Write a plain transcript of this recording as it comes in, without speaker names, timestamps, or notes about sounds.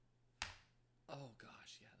Oh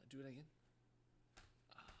gosh, yeah. Do it again.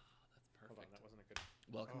 Ah, that's perfect. Hold on, that wasn't a good.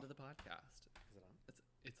 Welcome to the podcast. Is it on?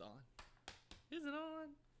 It's on. Is it on?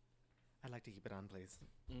 I'd like to keep it on, please.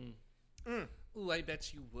 Ooh, I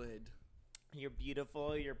bet you would. You're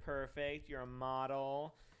beautiful. You're perfect. You're a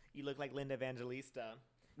model. You look like Linda Evangelista.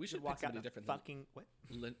 We should walk pick somebody out different. Fucking what?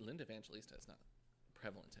 Linda Evangelista is not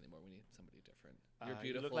prevalent anymore. We need somebody different. You're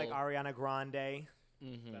beautiful. You look like Ariana Grande.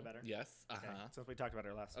 Mm-hmm. Is that better? Yes. Okay. Uh-huh. Since we talked about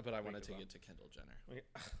her last. But I week want to as take well. it to Kendall Jenner. Okay.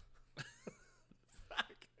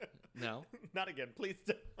 Fuck. No, Not again, please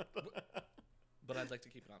don't. but I'd like to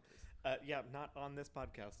keep it on, please. Yeah, not on this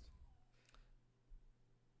podcast.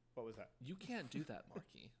 What was that? You can't do that,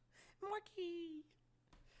 Marky. Marky.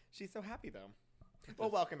 She's so happy though. Well,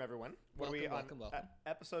 welcome everyone. What are we on? Welcome.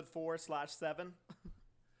 Episode 4/7.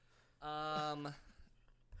 I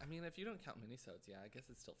mean, if you don't count minisodes, yeah, I guess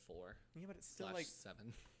it's still 4. Yeah, but it's still / like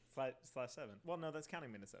 7. /7. Well, no, that's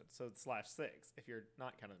counting Minnesota. So it's /6 if you're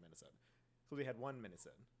not counting the Minnesota. So we had one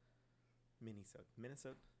Minnesota. Minnesota.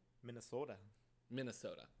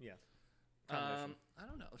 Minnesota. Yeah. Combination. I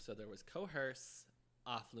don't know. So there was coerce,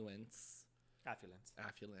 affluence, Affluence.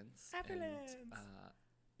 and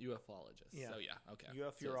ufologist. Yeah. So yeah, okay.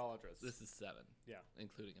 Urologist. So this is 7, Yeah.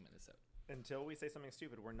 including a Minnesota. Until we say something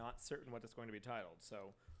stupid, we're not certain what it's going to be titled.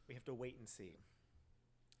 So we have to wait and see.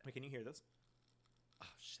 Wait, can you hear this? Oh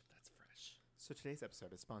shit, that's fresh. So today's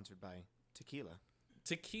episode is sponsored by Tequila.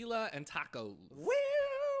 Tequila and tacos Woo!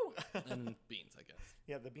 and beans, I guess.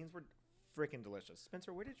 Yeah, the beans were freaking delicious.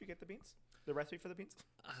 Spencer, where did you get the beans? The recipe for the beans?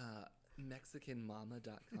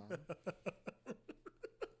 MexicanMama.com.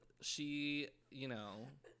 She,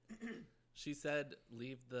 she said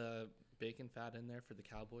leave the bacon fat in there for the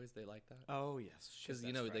cowboys. They like that. Oh yes, Because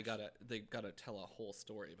they gotta tell a whole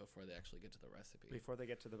story before they actually get to the recipe. before they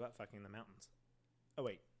get to the butt fucking in the mountains. Oh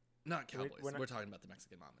wait. Not cowboys. we're not- We're talking about the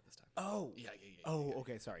Mexican mama this time. Oh. Yeah. Oh,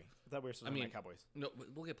 okay. Sorry. I thought we were still talking about cowboys. No,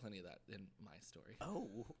 we'll get plenty of that in my story.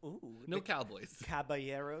 Oh. Ooh. No The cowboys.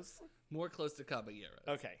 caballeros. More close to caballeros.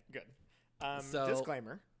 Okay. Good. So-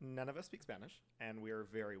 Disclaimer: none of us speak Spanish, and we are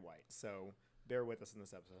very white. So bear with us in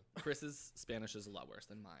this episode. Chris's Spanish is a lot worse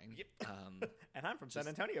than mine. Yep. And I'm from San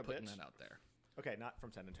Antonio, putting bitch. that out there. Okay, not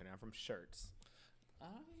from San Antonio. I'm from Shirts. I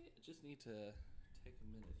just need to take a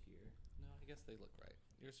minute here. No, I guess they look right.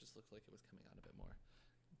 Yours just looked like it was coming out a bit more.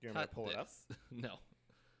 Do you want me to pull it up? No.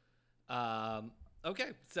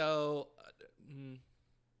 Okay, so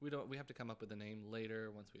we have to come up with a name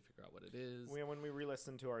later once we figure out what it is. When we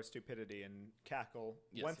re-listen to our stupidity and cackle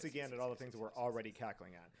once again at all the things we're already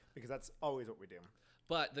cackling at, because that's always what we do.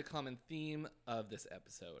 But the common theme of this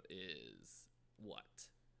episode is what?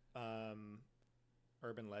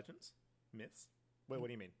 Urban legends, myths. Wait, what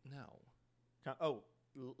do you mean? No.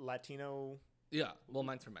 Latino. Yeah, well,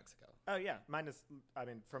 mine's from Mexico. Oh yeah, mine is. I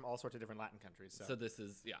mean, from all sorts of different Latin countries. So this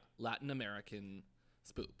is Latin American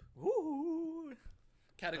spoop. Ooh.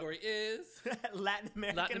 Category is Latin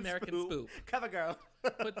American spoop. Cover girl.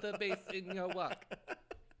 Put the bass in your walk.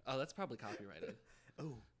 Oh, that's probably copyrighted.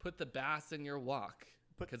 Oh. Put the bass in your walk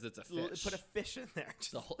because it's a fish. Put a fish in there.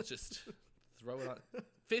 Just throw it on.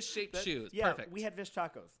 Fish-shaped shoes. Yeah, Perfect. we had fish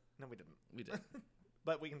tacos. No, we didn't. We did.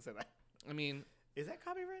 But we can say that. I mean, Is that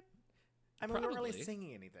copyright? I mean, we weren't really Probably.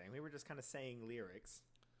 singing anything. We were just kind of saying lyrics.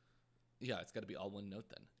 yeah, it's got to be all one note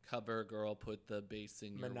then. Cover girl, put the bass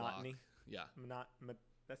in your Monotony. walk. Yeah.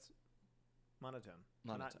 That's monotone.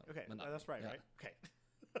 Monotone. Okay, Monotony. that's right, Yeah. right? Okay.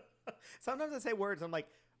 Sometimes I say words, I'm like,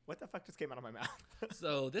 what the fuck just came out of my mouth?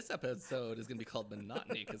 So this episode is going to be called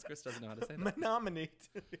Monotony because Chris doesn't know how to say that. Menominate.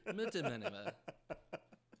 Monotony.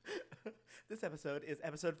 This episode is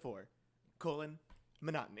episode 4,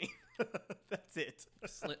 monotony. That's it.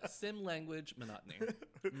 Sim language monotony.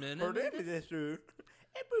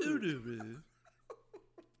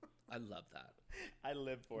 I love that. I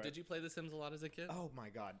live for it. Did you play The Sims a lot as a kid? Oh my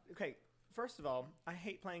god. Okay, first of all, I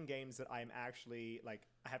hate playing games that I'm actually like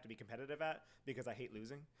I have to be competitive at because I hate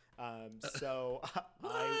losing. So I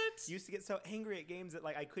What? used to get so angry at games that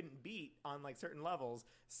like I couldn't beat on like certain levels.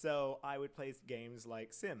 So I would play games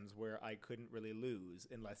like Sims where I couldn't really lose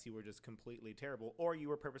unless you were just completely terrible or you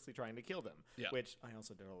were purposely trying to kill them. Yeah. Which I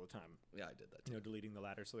also did all the time. Yeah, I did that too. You know, deleting the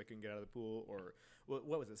ladder so they couldn't get out of the pool, or what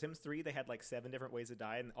was it? Sims 3, they had like 7 different ways to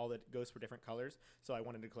die, and all the ghosts were different colors. So I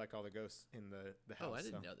wanted to collect all the ghosts in the house. Oh, I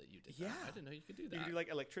didn't so. know that you did Yeah. that. I didn't know you could do that. You could do like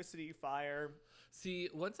electricity, fire. See,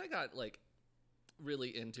 once I got like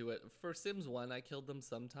really into it. For Sims 1, I killed them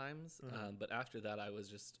sometimes, Mhm. but after that, I was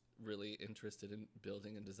just really interested in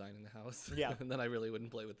building and designing the house. Yeah. And then I really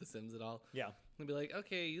wouldn't play with The Sims at all. Yeah. I'd be like,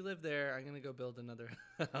 okay, you live there. I'm going to go build another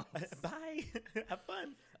house. Bye. Have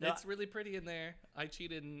fun. No, It's really pretty in there. I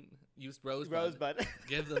cheated and used Rosebud. Rosebud.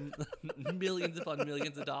 Give them millions upon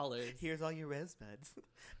millions of dollars. Here's all your rosebuds.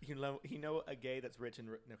 You know a gay that's rich and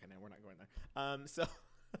okay, no, we're not going there. So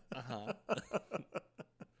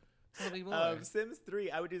Tell me more. Sims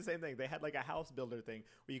 3, I would do the same thing. They had like a house builder thing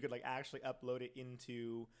where you could like actually upload it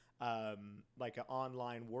into like an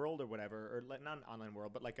online world or whatever, or like, not an online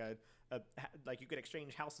world, but like like you could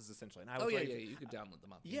exchange houses essentially. And I was yeah, you could download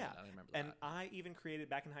them up. Yeah, I remember and that. I even created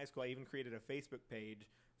back in high school. I even created a Facebook page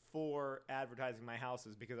for advertising my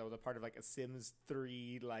houses because I was a part of like a Sims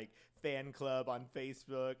 3 like fan club on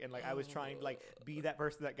Facebook, and like I was trying to like be that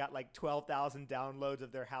person that got like 12,000 downloads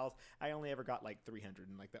of their house. I only ever got like 300,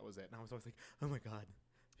 and like that was it. And I was always like, oh my god,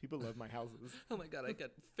 people love my houses. Oh my god, I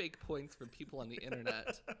get fake points from people on the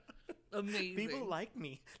internet. Amazing. People like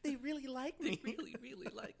me. They really like me. They really, really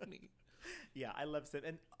like me. Yeah, I love Sims.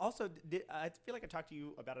 And also, I feel like I talked to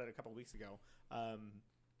you about it a couple of weeks ago.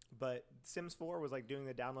 But Sims 4 was like doing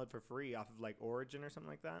the download for free off of like Origin or something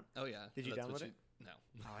like that. Oh yeah. Did you That's download what it? No.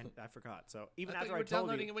 Oh, I forgot. So even I thought after you I were told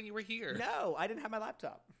downloading you, it when you were here. no, I didn't have my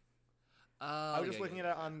laptop. I was just yeah, looking yeah,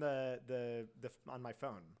 at it on the on my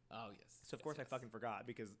phone. Oh yes. So of course I fucking forgot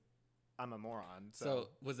because I'm a moron. So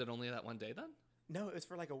was it only that one day then? No, it was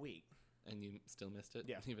for like a week. And you still missed it?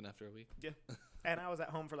 Yeah. Even after a week? Yeah. And I was at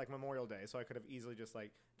home for like Memorial Day, so I could have easily just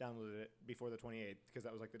like downloaded it before the 28th because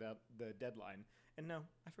that was like the deadline. And no,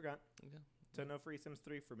 I forgot. Yeah. So no free Sims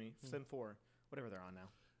 3 for me. Sim 4, whatever they're on now.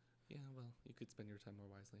 Yeah, well, you could spend your time more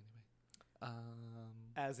wisely anyway.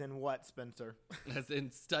 As in what, Spencer? As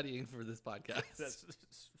in studying for this podcast.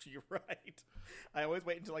 You're right. I always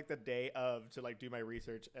wait until like the day of to like do my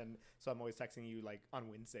research, and so I'm always texting you like on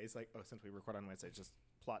Wednesdays, like, oh, since we record on Wednesdays, just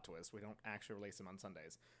plot twist, we don't actually release them on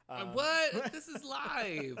Sundays. What? This is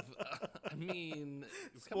live. I mean,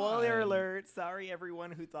 spoiler alert! Sorry,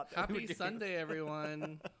 everyone who thought that we Happy were doing Sunday,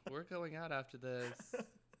 everyone. We're going out after this.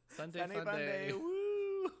 Sunday Sunday Funday.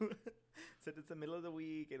 Woo! Said it's the middle of the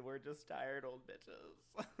week and we're just tired old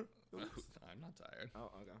bitches. Oops. I'm not tired. Oh,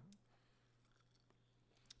 okay.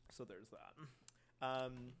 So there's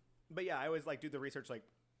that. But yeah, I always like do the research like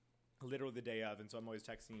literally the day of, and so I'm always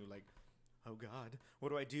texting you like, oh god, what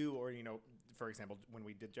do I do? Or for example, when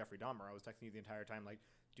we did Jeffrey Dahmer, I was texting you the entire time like,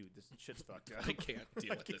 dude, this shit's fucked up. I can't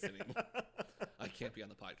deal with this anymore. I can't be on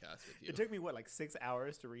the podcast with you. It took me like 6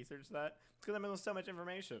 hours to research that. It's because there was so much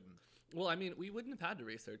information. Well, I mean, we wouldn't have had to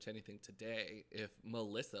research anything today if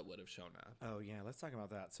Melissa would have shown up. Oh yeah, let's talk about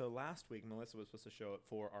that. So last week, Melissa was supposed to show up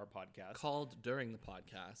for our podcast. Called during the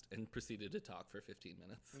podcast and proceeded to talk for 15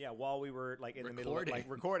 minutes. Yeah, while we were like in the middle of like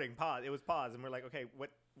recording, pause. It was pause, and we're like, okay,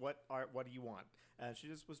 what do you want? And she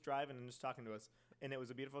just was driving and just talking to us, and it was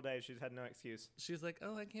a beautiful day. She just had no excuse. She's like,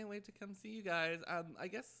 oh, I can't wait to come see you guys. I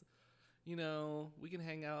guess, we can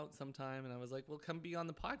hang out sometime. And I was like, well, come be on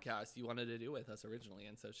the podcast you wanted to do with us originally.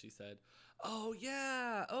 And so she said, oh,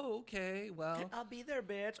 yeah. Oh, okay. Well, I'll be there,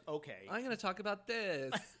 bitch. Okay. I'm going to talk about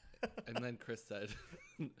this. And then Chris said,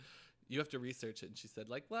 you have to research it. And she said,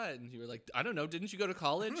 like what? And you were like, I don't know. Didn't you go to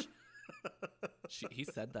college? He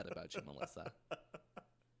said that about you, Melissa.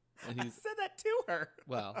 And I said that to her.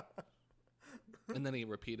 Well, and then he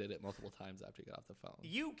repeated it multiple times after he got off the phone.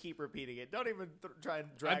 You keep repeating it. Don't even try and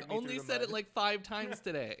drag I've me only through the said mud. it like 5 times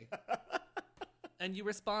today. And you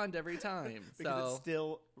respond every time. Because so it's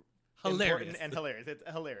still hilarious. important and hilarious. It's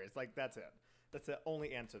hilarious. Like, that's it. That's the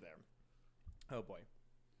only answer there. Oh, boy.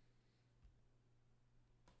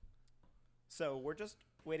 So we're just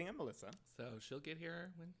waiting on Melissa. So she'll get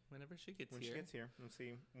here whenever she gets When here. she gets here, and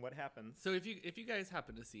see what happens. So if you guys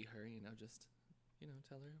happen to see her, just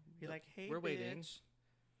tell her. You're like, hey, we're bitch, waiting.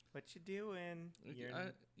 what you doing?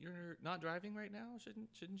 You're not driving right now.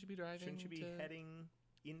 Shouldn't you be driving? Shouldn't you be heading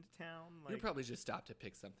into town? You probably just stopped to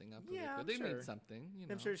pick something up. Yeah, I'm they sure. made something.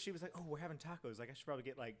 I'm sure she was like, oh, we're having tacos. Like, I should probably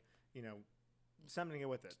get like, something to go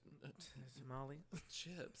with it. Tamale,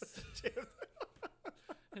 chips chips,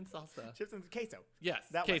 and salsa. chips and queso. Yes,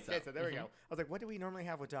 That queso. one. Queso. There we go. I was like, what do we normally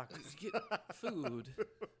have with tacos? Get food.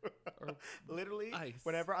 Or Literally, ice.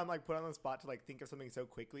 whenever I'm like put on the spot to like think of something so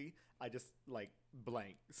quickly, I just like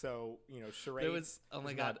blank. So charades. Oh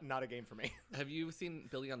my is God. not a game for me. Have you seen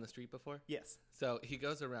Billy on the Street before? Yes. So he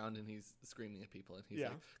goes around and he's screaming at people and he's Yeah.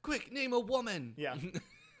 like, quick, name a woman. Yeah.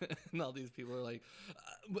 And all these people are like,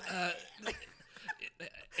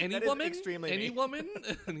 any That is woman? extremely any me. woman?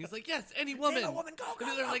 And he's like, yes, any woman. Name a woman, go, And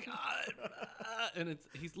go, they're go. like, and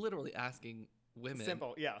he's literally asking women.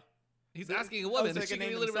 Simple. Yeah. He's asking a woman, so and they she can can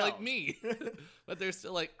be name literally like me. But they're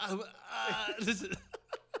still like, this is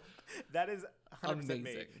That is 100% me.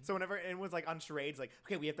 Amazing. So whenever anyone's like on charades, like,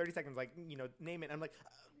 okay, we have 30 seconds, like, name it. I'm like,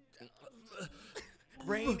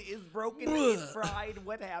 brain is broken, it's fried.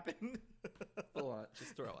 What happened? full on,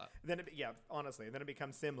 just throw up. Then honestly, then it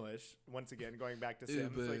becomes Simlish once again, going back to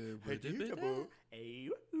Sims.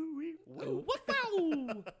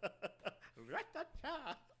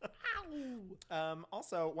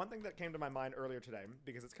 Also, one thing that came to my mind earlier today,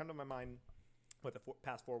 because it's come to my mind with the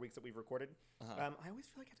past 4 weeks that we've recorded, I always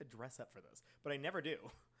feel like I have to dress up for this, but I never do.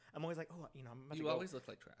 I'm always like, I'm about to go. always look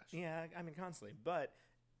like trash. Yeah, I mean, constantly. But,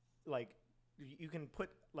 like, you can put,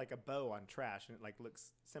 like, a bow on trash and it, like,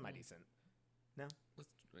 looks semi-decent. No?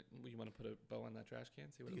 You want to put a bow on that trash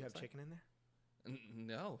can? See what Do you it have looks chicken in there? like?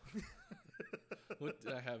 No. What do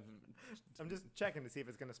I have? I'm just checking to see if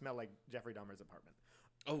it's going to smell like Jeffrey Dahmer's apartment.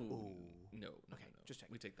 Oh, Ooh. no. Okay, just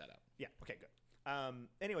checking. We take that out. Yeah, okay, good.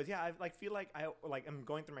 Anyways, yeah, I like feel like I'm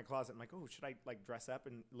going through my closet. I'm like, oh, should I like dress up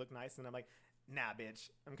and look nice? And I'm like, nah, bitch.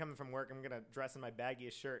 I'm coming from work. I'm gonna dress in my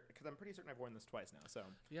baggiest shirt because I'm pretty certain I've worn this twice now. So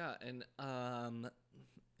Yeah, and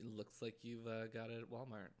it looks like you've got it at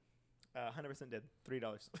Walmart. 100% did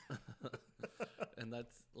 $3. And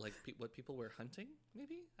that's like what people were hunting.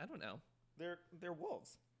 Maybe, I don't know. They're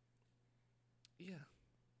wolves. Yeah,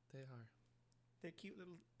 they are. They're cute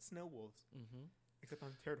little snow wolves. Mm-hmm. Except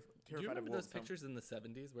I'm terrified Do you remember of wolves. those pictures in the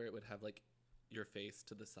 70s where it would have like your face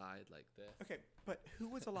to the side like this? Okay, but who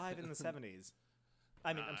was alive in the 70s?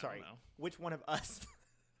 I mean, I'm I sorry. don't know. Which one of us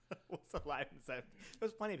was alive in the 70s?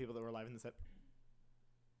 There's plenty of people that were alive in the 70s.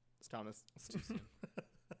 It's Thomas. It's too soon.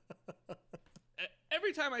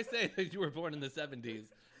 Every time I say that you were born in the 70s,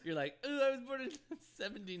 you're like, oh, I was born in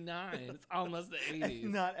 79. It's almost the 80s.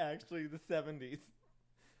 It's not actually the 70s.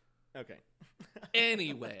 Okay.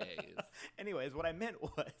 Anyways, what I meant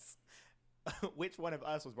was, which one of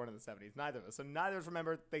us was born in the 70s? Neither of us. So neither of us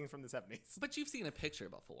remember things from the 70s. But you've seen a picture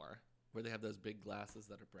before where they have those big glasses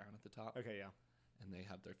that are brown at the top. Okay, yeah. And they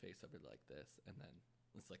have their face over like this, and then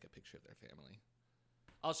it's like a picture of their family.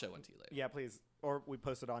 I'll show one to you later. Yeah, please. Or we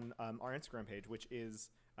post it on our Instagram page, which is,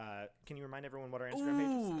 can you remind everyone what our Instagram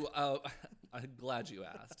page is? Oh, I'm glad you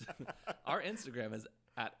asked. Our Instagram is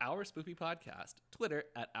at Our Spoopy Podcast, Twitter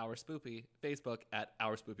at Our Spoopy, Facebook at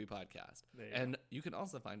Our Spoopy Podcast. And you can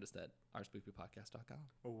also find us at ourspoopypodcast.com.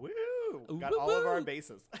 Woo! Ooh, Got woo, all of woo. our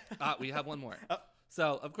bases. We have one more. Oh.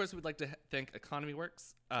 So, of course, we'd like to thank Economy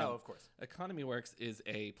Works. Of course. Economy Works is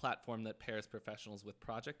a platform that pairs professionals with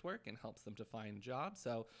project work and helps them to find jobs.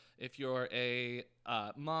 So if you're a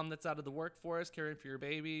mom that's out of the workforce caring for your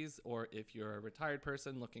babies, or if you're a retired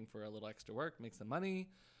person looking for a little extra work, make some money,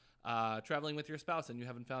 traveling with your spouse and you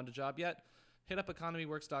haven't found a job yet, hit up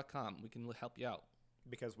economyworks.com. We can help you out.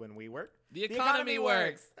 Because when we work, The economy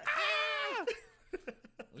works.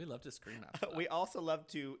 We love to scream after that. We also love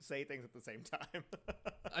to say things at the same time.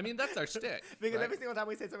 I mean, that's our shtick. Because right? every single time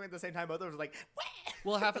we say something at the same time, both of us are like, wah!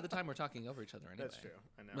 Well, half of the time we're talking over each other anyway. That's true.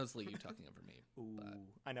 I know. Mostly you talking over me. Ooh, but-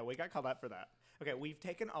 I know. We got called out for that. Okay, we've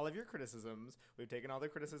taken all of your criticisms. We've taken all the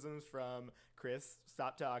criticisms from Chris,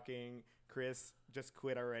 stop talking. Chris, just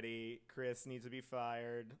quit already. Chris needs to be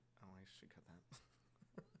fired. Oh, I should cut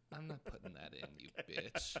that. I'm not putting that in, you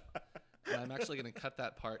bitch. And I'm actually going to cut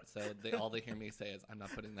that part so all they hear me say is, I'm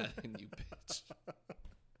not putting that in, you bitch.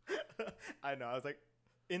 I know. I was like,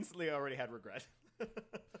 instantly already had regret.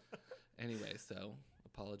 Anyway, so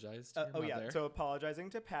apologize to your mother. So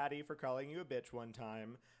apologizing to Patty for calling you a bitch one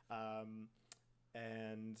time.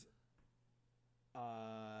 And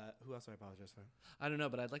who else do I apologize for? I don't know,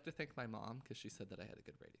 but I'd like to thank my mom because she said that I had a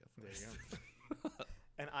good radio voice. There you go.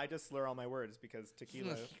 And I just slur all my words because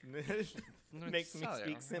tequila makes me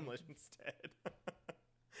speak Simlish instead,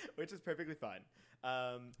 which is perfectly fine.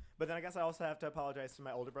 But then I guess I also have to apologize to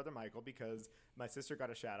my older brother Michael because my sister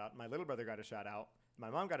got a shout out, my little brother got a shout out,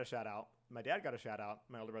 my mom got a shout out, my dad got a shout out,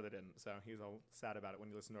 my older brother didn't. So he was all sad about it when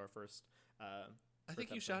he listened to our first. I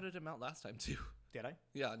think you shouted him out last time too. Did I?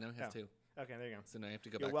 Yeah, no, he has two. Okay, there you go. So now you have to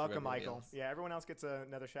go You're back. welcome, to everybody Michael. else. Yeah, everyone else gets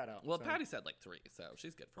another shout out. Well, so. Patty said like 3, so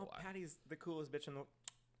she's good for a while. Patty's the coolest bitch in the.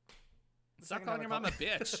 Stop calling your mom a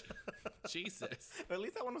bitch. Jesus. But at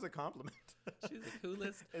least that one was a compliment. She's the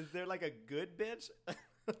coolest. Is there like a good bitch?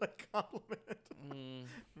 Like compliment?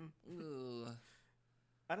 Ooh.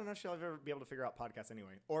 I don't know if she'll ever be able to figure out podcasts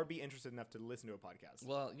anyway, or be interested enough to listen to a podcast.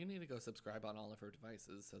 Well, you need to go subscribe on all of her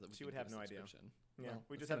devices so that we She can would do have a no idea. subscription. Yeah, Well,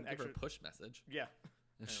 we just let's have an give her extra a push message. Yeah.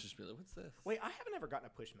 And she's just really, what's this? Wait, I haven't ever gotten a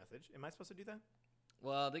push message. Am I supposed to do that?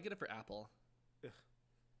 Well, they get it for Apple.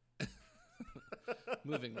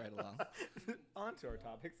 Moving right along. On to our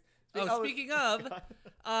topics. Speaking of,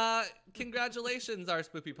 congratulations, our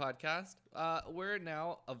Spoopy podcast. We're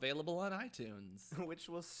now available on iTunes, which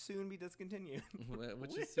will soon be discontinued.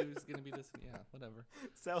 which is soon going to be whatever.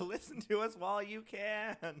 So listen to us while you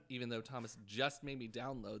can. Even though Thomas just made me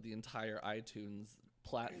download the entire iTunes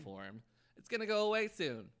platform, it's going to go away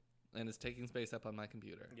soon, and it's taking space up on my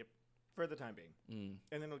computer. Yep, for the time being,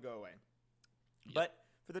 and then it'll go away. Yep. But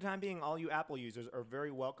for the time being, all you Apple users are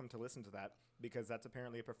very welcome to listen to that, because that's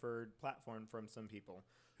apparently a preferred platform from some people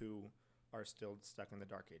who are still stuck in the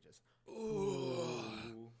dark ages.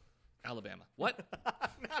 Ooh. Alabama. What?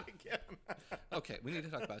 Not again. Okay, we need to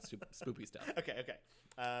talk about spoopy stuff. Okay.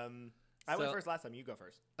 I went first last time. You go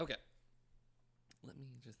first. Okay. Let me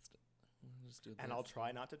just do this. And I'll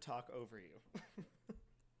try not to talk over you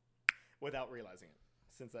without realizing it,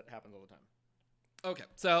 since that happens all the time. Okay,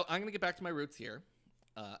 so I'm going to get back to my roots here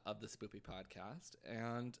of the Spoopy podcast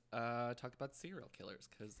and talk about serial killers,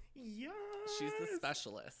 because she's the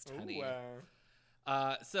specialist, honey.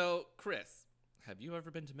 Ooh, So, Chris, have you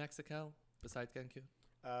ever been to Mexico besides Cancun?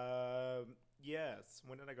 yes.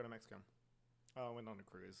 When did I go to Mexico? Oh, I went on a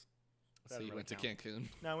cruise. So you went to Cancun?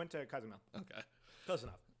 No, I went to Cozumel. Okay. Close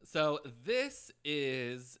enough. So this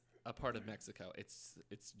is a part of Mexico. It's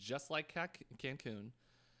just like Cancun,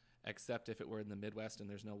 except if it were in the Midwest and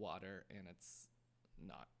there's no water, and it's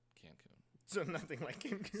not Cancun. So nothing like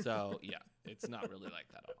Cancun. So yeah, it's not really like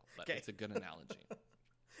that at all, but it's a good analogy.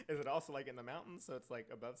 Is it also like in the mountains, so it's like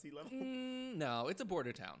above sea level? No, it's a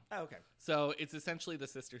border town. Oh, okay. So it's essentially the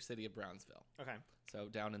sister city of Brownsville. Okay. So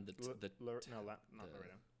down in not Laredo.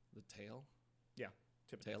 The tail? Yeah.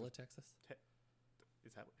 Tail of Texas?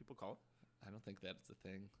 Is that what people call it? I don't think that's a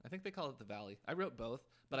thing. I think they call it the Valley. I wrote both,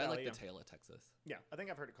 but I like the tail of Texas. Yeah, I think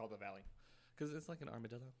I've heard it called the Valley. Because it's like an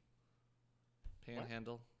armadillo.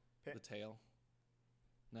 Panhandle. The tail.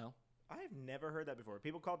 No? I've never heard that before.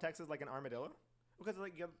 People call Texas like an armadillo? Because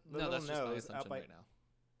like you have the no, little that's just my nose assumption out by... right now.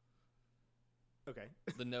 Okay.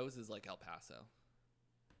 The nose is like El Paso.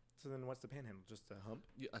 So then what's the panhandle? Just a hump?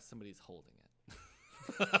 Somebody's holding it.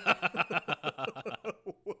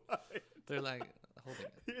 What? They're like holding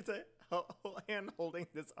it. It's a hand holding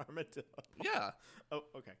this armadillo. Yeah. Oh,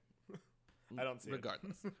 okay. I don't see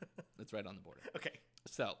Regardless, it's right on the border. Okay.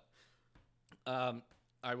 So,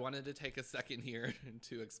 I wanted to take a second here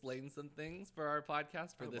to explain some things for our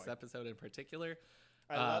podcast for this episode in particular.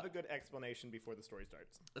 I love a good explanation before the story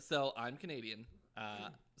starts. So I'm Canadian,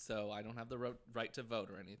 so I don't have the right to vote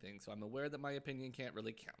or anything. So I'm aware that my opinion can't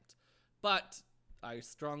really count. But I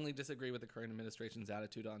strongly disagree with the current administration's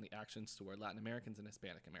attitude on the actions toward Latin Americans and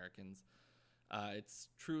Hispanic Americans. It's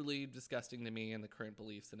truly disgusting to me, and the current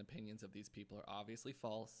beliefs and opinions of these people are obviously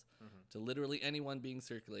false to literally anyone being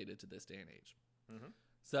circulated to this day and age.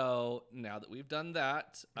 So now that we've done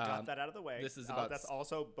that, got that out of the way. This is about that's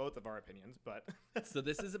also both of our opinions, but so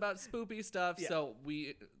this is about spoopy stuff. Yeah. So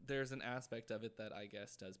there's an aspect of it that I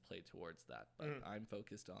guess does play towards that, but I'm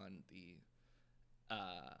focused on the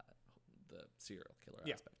serial killer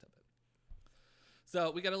aspect of it.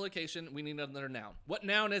 So we got a location. We need another noun. What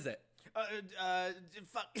noun is it?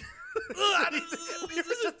 Fuck. We were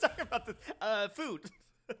just talking about this. Food.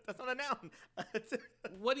 That's not a noun.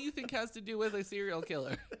 What do you think has to do with a serial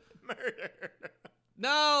killer? Murder.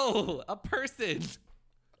 No, a person.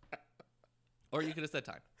 Or you could have said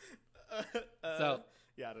time. So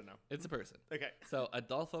yeah, I don't know. it's a person. Okay. So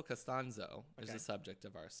Adolfo Costanzo is the subject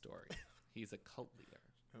of our story. He's a cult leader.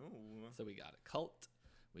 Oh. So we got a cult.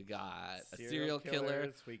 We got a serial killer.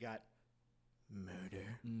 Killers, we got murder.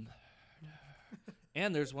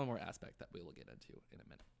 And there's one more aspect that we will get into in a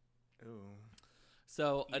minute. Ooh.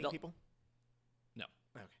 So Eating people? No.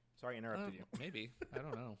 Okay. Sorry, I interrupted you. Maybe. I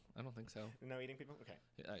don't know. I don't think so. No eating people? Okay.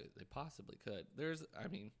 They possibly could.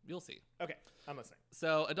 You'll see. Okay. I'm listening.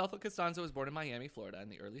 So Adolfo Costanzo was born in Miami, Florida in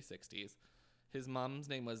the early 60s. His mom's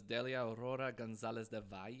name was Delia Aurora Gonzalez de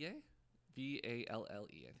Valle. Valle. I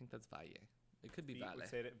think that's Valle. It could be Valle.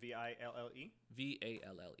 Say it Ville? Valle.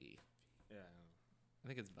 Yeah. I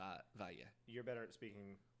think it's Valle. You're better at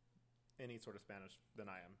speaking any sort of Spanish than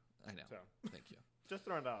I am. I know. So. Thank you. Just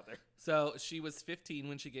throwing it out there. So she was 15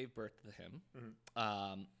 when she gave birth to him.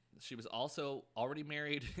 She was also already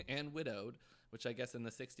married and widowed, which I guess in the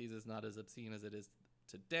 60s is not as obscene as it is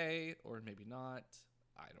today, or maybe not.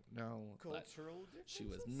 I don't know. Cultural differences? She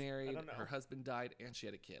was married, her husband died, and she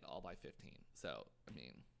had a kid, all by 15. So, I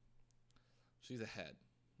mean, she's ahead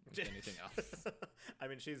of anything else. I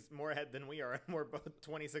mean, she's more ahead than we are. We're both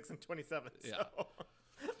 26 and 27. Yeah.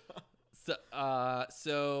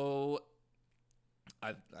 So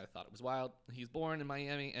I thought it was wild. He's born in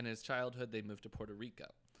Miami, and in his childhood, they moved to Puerto Rico.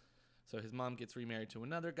 So his mom gets remarried to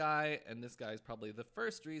another guy, and this guy is probably the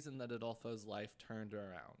first reason that Adolfo's life turned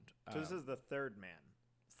around. So this is the third man.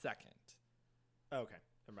 Second. Oh, okay.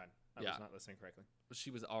 Never mind. I Yeah. was not listening correctly.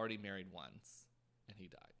 She was already married once, and he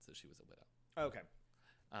died, so she was a widow. Okay.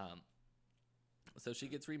 So she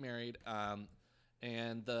gets remarried,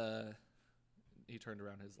 and he turned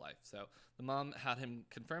around his life. So the mom had him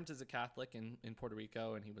confirmed as a Catholic in Puerto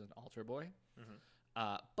Rico, and he was an altar boy. Mm-hmm.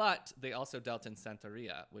 But they also dealt in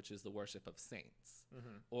Santeria, which is the worship of saints.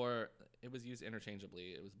 Mm-hmm. Or it was used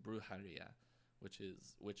interchangeably. It was brujeria, which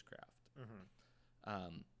is witchcraft.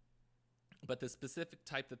 Mm-hmm. But the specific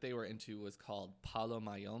type that they were into was called Palo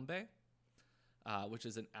Mayombe, which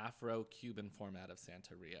is an Afro-Cuban format of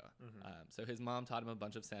Santeria. Mm-hmm. So his mom taught him a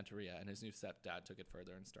bunch of Santeria, and his new stepdad took it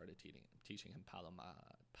further and started teaching him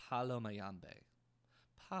Palo Mayombe.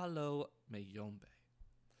 Palo Mayombe.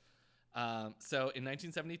 So in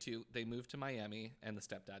 1972, they moved to Miami, and the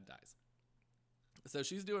stepdad dies. So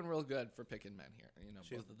she's doing real good for picking men here. You know,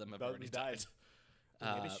 both of them have already died.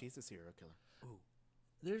 Maybe she's a serial killer. Ooh.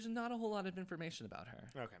 There's not a whole lot of information about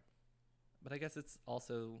her. Okay. But I guess it's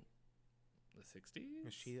also the 60s?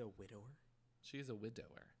 Is she a widower? She is a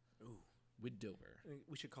widower. Ooh. Widower.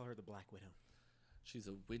 We should call her the Black Widow. She's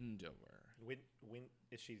a windower.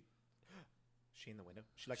 Is she? She in the window?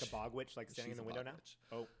 She like a bog witch, like standing in the window now? Witch.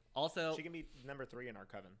 Oh. Also, She can be number 3 in our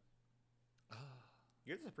coven.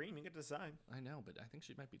 You're the supreme. You get to decide. I know, but I think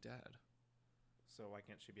she might be dead. So why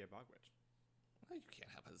can't she be a bog witch? Well, you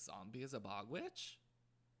can't have a zombie as a bog witch.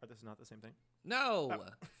 Are this not the same thing? No.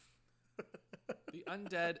 Oh. The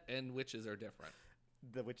undead and witches are different.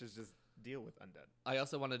 The witches just deal with undead. I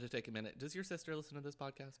also wanted to take a minute. Does your sister listen to this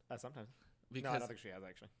podcast? Sometimes. Because No, I don't think she has,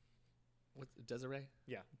 actually. what's Desiree?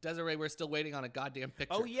 Yeah. Desiree, we're still waiting on a goddamn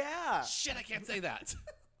picture. Oh, yeah. Shit, I can't say that.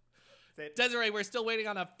 Say it. Desiree, we're still waiting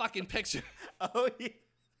on a fucking picture. Oh, yeah.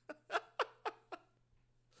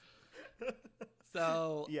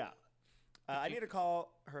 So Yeah. I need to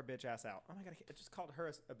call her bitch ass out. Oh my god, I just called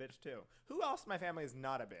her a bitch too. Who else in my family is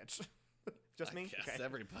not a bitch? Just me? I guess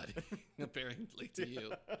everybody, apparently to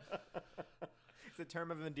you. It's a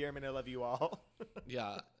term of endearment. I love you all.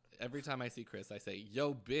 Yeah. Every time I see Chris, I say,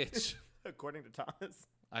 yo, bitch. According to Thomas.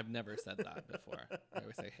 I've never said that before. I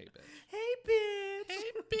always say, hey, bitch. Hey, bitch.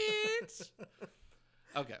 Hey, bitch.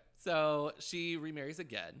 Okay. So she remarries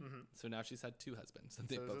again. Mm-hmm. So now she's had 2 husbands. And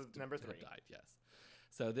they So this both is number have 3. died, yes.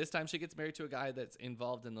 So this time she gets married to a guy that's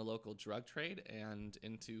involved in the local drug trade and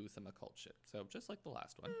into some occult shit. So just like the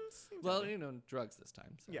last one. Well, you know, drugs this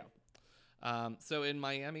time. So. Yeah. So in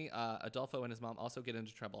Miami, Adolfo and his mom also get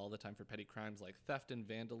into trouble all the time for petty crimes like theft and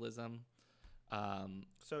vandalism.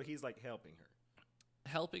 So he's like helping her.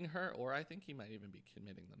 Helping her, or I think he might even be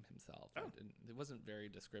committing them himself. Oh. It wasn't very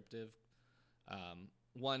descriptive.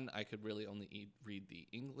 One, I could really only read the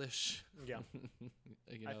English. Yeah.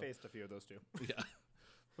 You I know, faced a few of those too. yeah.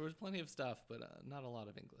 There was plenty of stuff, but not a lot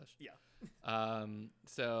of English. Yeah.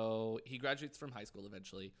 So he graduates from high school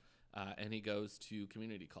eventually, and he goes to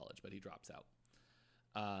community college, but he drops out.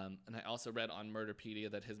 And I also read on Murderpedia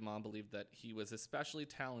that his mom believed that he was especially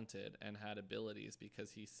talented and had abilities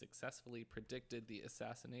because he successfully predicted the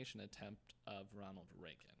assassination attempt of Ronald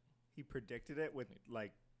Reagan. He predicted it with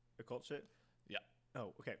like occult shit? Yeah.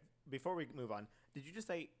 Oh, okay. Before we move on, did you just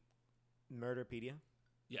say Murderpedia?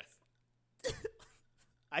 Yes.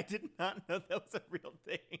 I did not know that was a real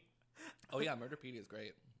thing. Oh yeah, Murderpedia is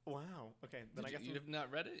great. Wow. Okay. Then I guess You have not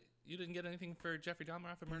read it? You didn't get anything for Jeffrey Dahmer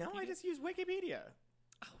off of Murderpedia? No, I just use Wikipedia.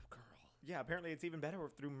 Oh, girl. Yeah, apparently it's even better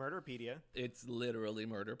through Murderpedia. It's literally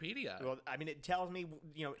Murderpedia. Well, I mean, it tells me,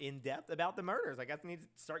 in depth about the murders. I guess I need to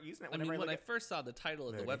start using it I whenever mean, when I look first saw the title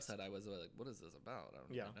of the Murders. website, I was like, what is this about? I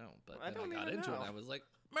don't Yeah. even know. But I then don't I got even into it know. and I was like,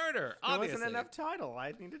 murder, There obviously. wasn't enough title.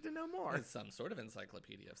 I needed to know more. It's some sort of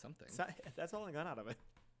encyclopedia of something. So, that's all I got out of it.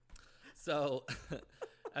 So,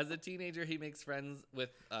 as a teenager, he makes friends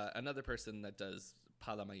with another person that does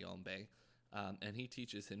Palamayombe, and he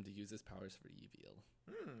teaches him to use his powers for evil.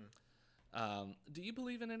 Do you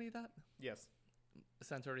believe in any of that? Yes.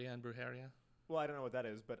 Santeria and Brujeria? Well, I don't know what that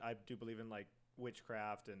is, but I do believe in like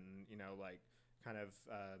witchcraft and like kind of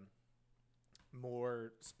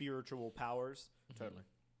more spiritual powers. Mm-hmm. Totally.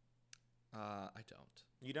 I don't.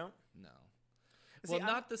 You don't? No. See, Well,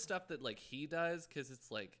 I'm- not the stuff that like he does, because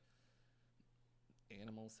it's like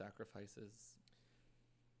animal sacrifices.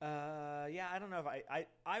 Yeah, I don't know if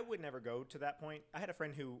I would never go to that point. I had a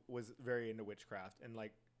friend who was very into witchcraft, and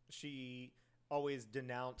like she always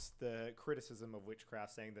denounced the criticism of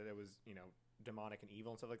witchcraft, saying that it was demonic and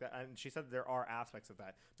evil and stuff like that. And she said there are aspects of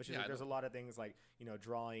that, but she's Yeah, like, I there's a lot of things like,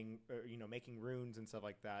 drawing, making runes and stuff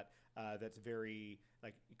like that. That's very,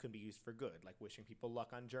 like, it could be used for good, like wishing people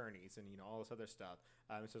luck on journeys and, all this other stuff.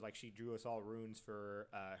 So like she drew us all runes for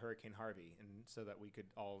Hurricane Harvey, and so that we could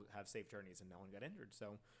all have safe journeys and no one got injured.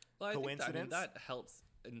 So Well, I think coincidence? that helps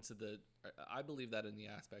into the. I believe that in the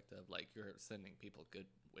aspect of like you're sending people good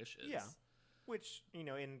wishes. Yeah. Which,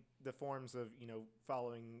 in the forms of,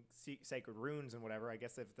 following sacred runes and whatever, I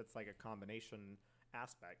guess if that's like a combination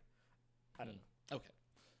aspect. I don't know. Okay.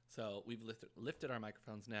 So we've lifted our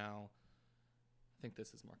microphones now. I think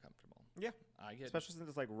this is more comfortable. Yeah. I get Especially since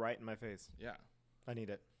it's like right in my face. yeah. I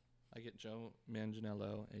need it. I get Joe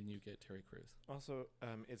Manganiello and you get Terry Crews. Also,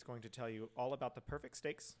 it's going to tell you all about the perfect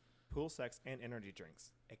steaks, pool sex, and energy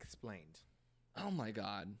drinks. Explained. Oh my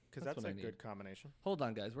God. Because that's what a I need. good combination. Hold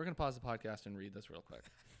on, guys. We're gonna pause the podcast and read this real quick.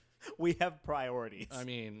 We have priorities. I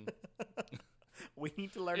mean, we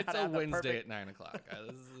need to learn it's how to a have the Wednesday perfect at 9:00.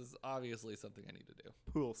 This is obviously something I need to do.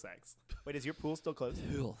 pool sex. Wait, is your pool still closed?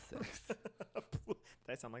 Pool sex. Did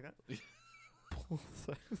I sound like that? Pool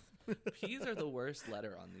sex. P's are the worst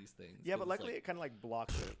letter on these things. Yeah, 'cause but it's luckily like- it kind of like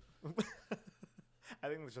blocks it. I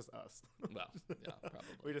think it's just us. well, yeah, We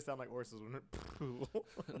probably. just sound like horses when it pool.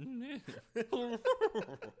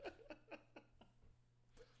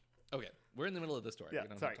 Okay, we're in the middle of the story. Yeah, We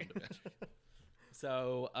don't sorry. have time to bitch.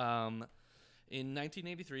 So, in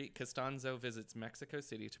 1983, Costanzo visits Mexico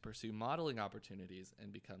City to pursue modeling opportunities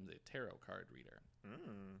and becomes a tarot card reader.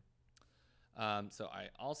 So I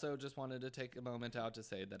also just wanted to take a moment out to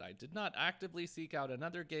say that I did not actively seek out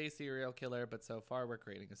another gay serial killer, but so far we're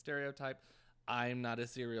creating a stereotype. I'm not a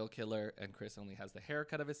serial killer, and Chris only has the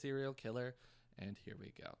haircut of a serial killer, and here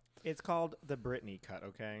we go. It's called the Britney cut,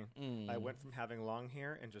 okay? Mm. I went from having long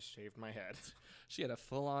hair and just shaved my head. She had a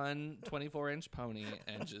full-on 24-inch pony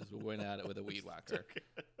and just went at it with a weed whacker.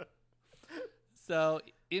 So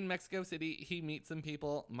in Mexico City, he meets some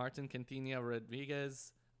people, Martin Quintanilla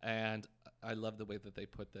Rodriguez, and I love the way that they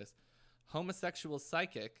put this, homosexual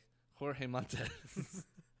psychic Jorge Montes.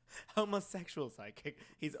 Homosexual psychic.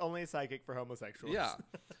 He's only a psychic for homosexuals. Yeah.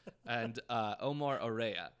 And Omar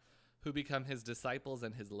Orea, who become his disciples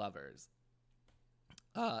and his lovers.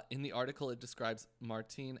 In the article, it describes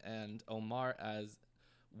Martin and Omar as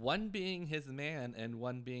one being his man and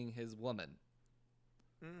one being his woman.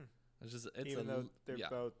 It's Even though they're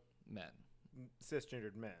both men.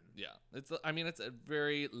 cisgendered men. Yeah. It's a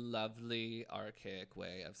very lovely, archaic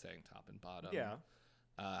way of saying top and bottom. Yeah.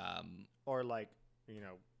 Or like,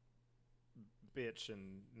 bitch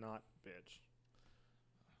and not bitch.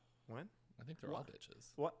 What? I think they're all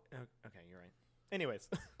bitches. What? Okay, you're right. Anyways.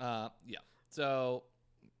 Yeah. So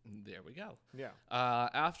there we go. Yeah.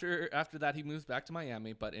 After that, he moves back to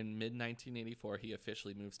Miami, but in mid-1984, he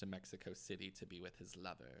officially moves to Mexico City to be with his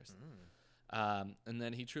lovers. And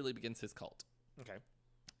then he truly begins his cult. Okay.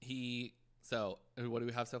 So what do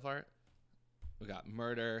we have so far? We got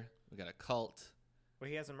murder. We got a cult. Well,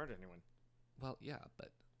 he hasn't murdered anyone. Well, yeah,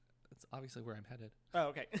 but it's obviously where I'm headed. Oh,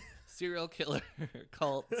 okay. Serial killer,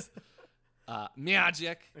 cult,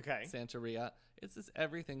 magic, Okay. Santeria. It's just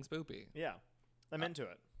everything's spoopy. Yeah. I'm into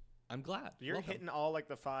it. I'm glad. You're Welcome. hitting all like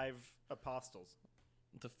the 5 apostles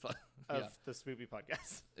of of the Spoopy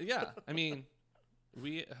podcast. Yeah, I mean,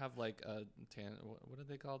 we have like a what do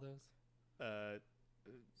they call those?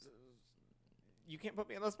 You can't put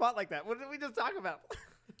me on the spot like that. What did we just talk about?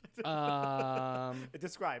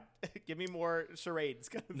 Describe. Give me more charades.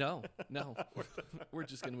 No. We're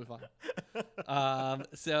just gonna move on.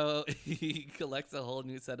 So he collects a whole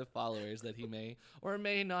new set of followers that he may or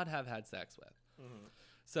may not have had sex with.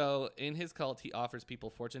 So in his cult, he offers people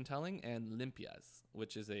fortune telling and limpias,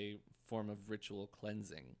 which is a form of ritual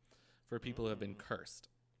cleansing for people who have been cursed.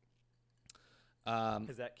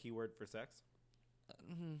 Is that keyword for sex?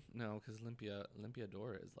 No, because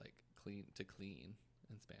limpiador is like clean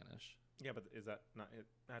in Spanish. Yeah, but is that not it?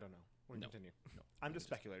 I don't know. We'll continue. No, I'm just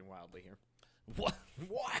speculating wildly here. What?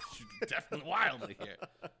 Definitely wildly here.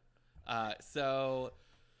 So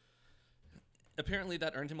apparently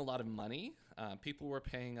that earned him a lot of money. People were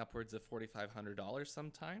paying upwards of $4,500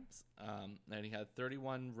 sometimes. And he had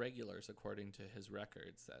 31 regulars, according to his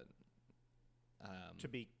records. To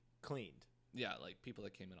be cleaned. Yeah, like people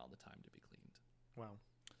that came in all the time to be cleaned. Wow.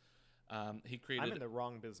 He created... I'm in the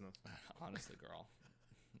wrong business. Honestly, girl.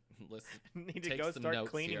 Listen, Need to take go some start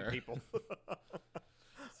notes cleaning here. people.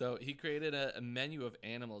 So he created a menu of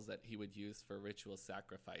animals that he would use for ritual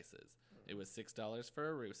sacrifices. It was $6 for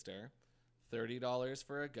a rooster, $30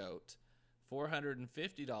 for a goat,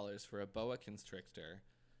 $450 for a boa constrictor,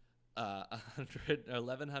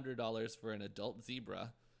 $1,100 for an adult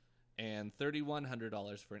zebra, and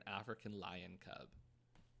 $3,100 for an African lion cub.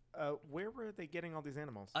 Where were they getting all these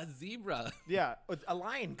animals? A zebra. Yeah, a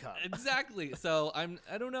lion cub. Exactly. So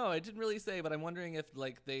I don't know. I didn't really say, but I'm wondering if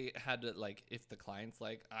like they had to like if the client's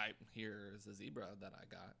like, here's a zebra that I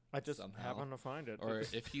got. I just somehow. happened to find it. Or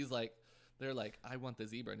if he's like, they're like, I want the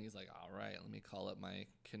zebra, and he's like, all right, let me call up my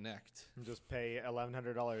Connect. And just pay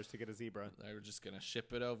 $1,100 to get a zebra. They're just gonna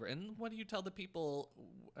ship it over. And what do you tell the people?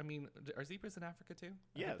 I mean, are zebras in Africa too?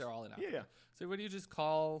 I think they're all in Africa. Yeah. So what do you just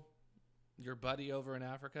call your buddy over in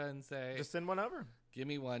Africa and say, Just send one over. give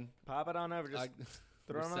me one. Pop it on over. Just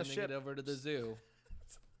throw we're it on a sending ship. it over to the zoo.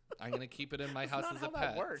 I'm gonna keep it in my house That's as not a how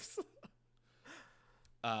pet. that works.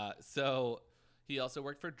 So he also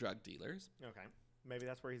worked for drug dealers. Okay. Maybe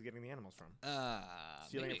that's where he's getting the animals from.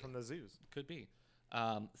 Stealing Maybe. it from the zoos. Could be.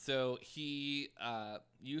 So he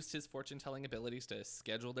used his fortune-telling abilities to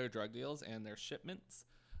schedule their drug deals and their shipments.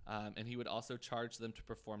 And he would also charge them to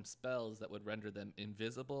perform spells that would render them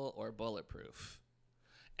invisible or bulletproof.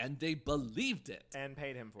 And they believed it. And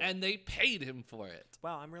paid him for it. And they paid him for it.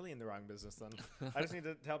 Wow, I'm really in the wrong business then. I just need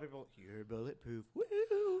to tell people, you're bulletproof. Woo!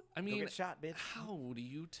 I Go mean, get shot, bitch. how do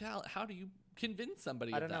you convince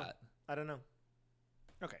somebody I of don't know. that? I don't know.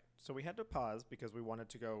 Okay, so we had to pause because we wanted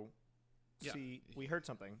to go Yeah. see. We heard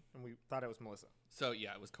something, and we thought it was Melissa. So,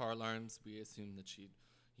 yeah, it was car alarms. We assumed that she,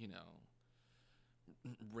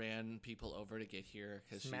 ran people over to get here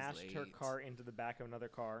because she's late. Smashed her car into the back of another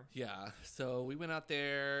car. Yeah. So we went out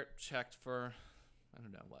there, checked for, I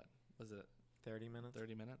don't know, what was it? 30 minutes.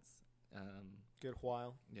 30 minutes. Good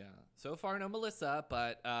while. Yeah. So far, no Melissa,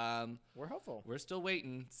 but We're hopeful. we're still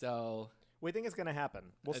waiting. So We think it's going to happen.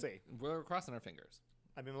 We'll see. We're crossing our fingers.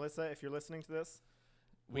 I mean, Melissa, if you're listening to this,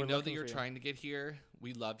 We we're know that looking you're for you. trying to get here.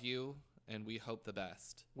 We love you, and we hope the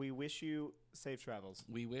best. We wish you safe travels.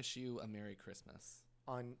 We wish you a Merry Christmas.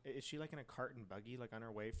 Is she like in a cart and buggy, like on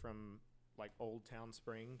her way from like Old Town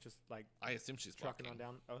Spring, just like I assume she's trucking walking. on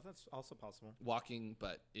down? Oh, that's also possible. Walking,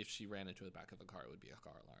 but if she ran into the back of a car, it would be a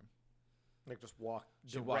car alarm. Like just walk.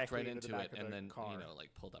 She walked directly right into into the it back of and the then, car. like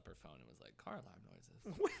pulled up her phone and was like, car alarm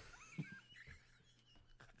noises.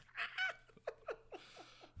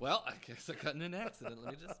 Well, I guess I got in an accident.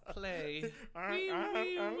 Let me just play. Wee,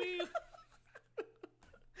 wee, wee.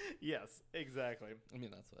 Yes, exactly. I mean,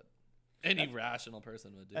 that's what any rational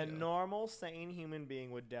person would do. A normal, sane human being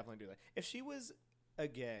would definitely do that. If she was a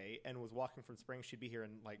gay and was walking from Spring, she'd be here in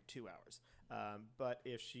like 2 hours. But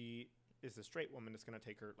if she is a straight woman, it's going to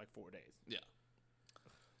take her like 4 days. Yeah.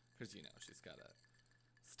 Because, she's got to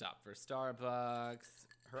stop for Starbucks.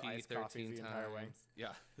 Her pee iced 13 coffee the entire way. times.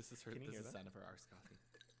 Yeah, this is her. Can you This hear is the that? sound of her iced coffee.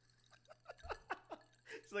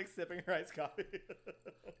 She's like sipping her iced coffee.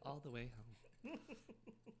 All the way home.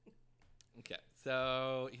 Okay,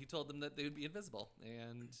 so he told them that they would be invisible,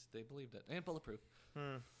 and they believed it, and bulletproof.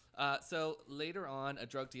 So later on, a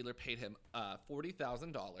drug dealer paid him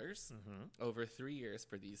 $40,000 over 3 years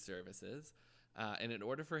for these services. And in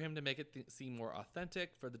order for him to make it seem more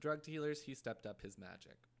authentic for the drug dealers, he stepped up his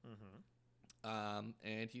magic.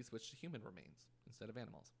 And he switched to human remains instead of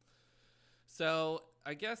animals. So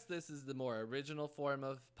I guess this is the more original form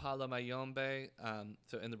of Palo Mayombe.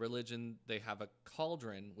 So in the religion, they have a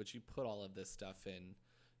cauldron, which you put all of this stuff in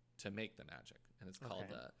to make the magic. And it's called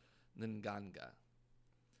Nganga.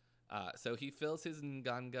 So he fills his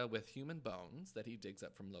Nganga with human bones that he digs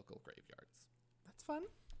up from local graveyards. That's fun.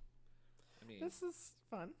 I mean, This is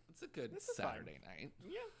fun. it's a good this is fun. Saturday night.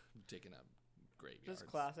 Yeah. Digging up graveyards. Just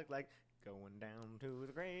classic, like going down to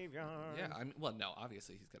the graveyard. Yeah, I mean, well, no,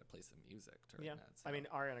 obviously he's got to play some music during Yeah. that. So. I mean,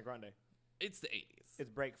 Ariana Grande. it's the 80s. It's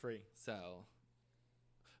break free. So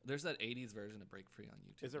there's that 80s version of Break Free on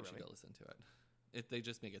YouTube. Is it You should really? go listen to it. They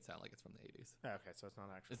just make it sound like it's from the 80s. Okay, so it's not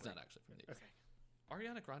actually. It's not actually from the 80s. Okay.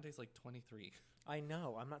 Ariana Grande's like 23. I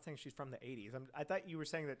know. I'm not saying she's from the 80s. I thought you were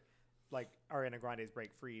saying that, like, Ariana Grande's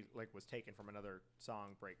Break Free, like, was taken from another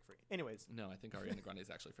song, Break Free. Anyways. No, I think Ariana Grande's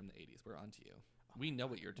actually from the 80s. We're on to you. We know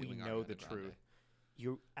what you're doing, We know Ariana the Grande. truth.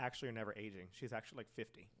 You actually are never aging. She's actually like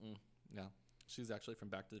 50. No, she's actually from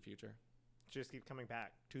Back to the Future. She just keeps coming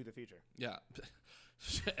back to the future. Yeah.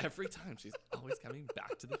 Every time she's always coming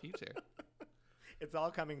back to the future. It's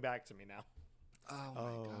all coming back to me now. Oh,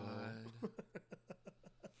 my God.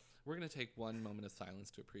 We're going to take one moment of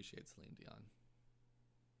silence to appreciate Celine Dion.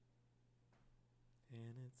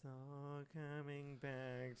 And it's all coming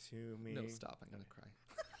back to me. No, stop. I'm going to cry.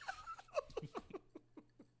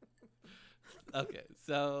 Okay,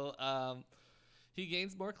 so he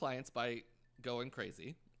gains more clients by going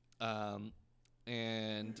crazy.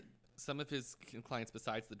 And some of his clients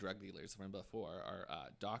besides the drug dealers from before are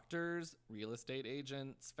doctors, real estate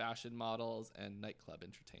agents, fashion models, and nightclub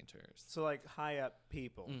entertainers. So like high up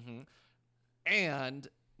people. And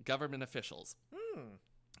government officials. Hmm.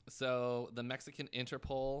 So the Mexican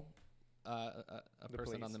Interpol, a person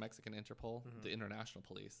police. on the Mexican Interpol, the international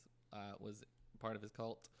police, was part of his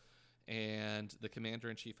cult, and the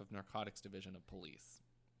commander-in-chief of Narcotics Division of Police.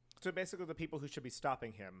 So basically, the people who should be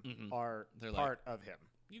stopping him are They're part of him.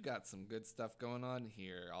 You got some good stuff going on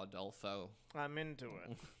here, Adolfo. I'm into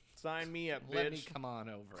it. Sign me up, bitch. Let me come on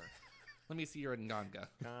over. Let me see your nganga.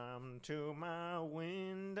 Come to my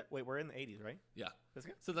wind. Wait, we're in the 80s, right? Yeah. That's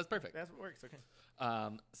good. So that's perfect. That's what works. Okay.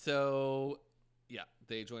 So, yeah,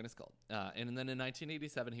 they join his cult. And then in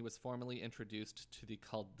 1987, he was formally introduced to the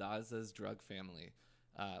Caldazas drug family,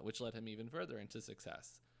 which led him even further into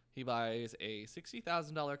success. He buys a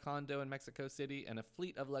 $60,000 condo in Mexico City and a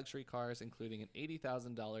fleet of luxury cars, including an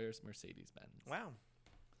 $80,000 Mercedes-Benz. Wow.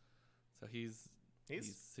 So he's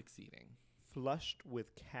succeeding. Flushed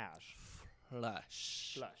with cash.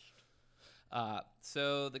 Flushed. Flushed.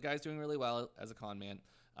 So the guy's doing really well as a con man.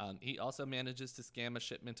 He also manages to scam a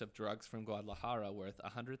shipment of drugs from Guadalajara worth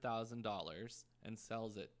 $100,000 and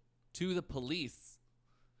sells it to the police.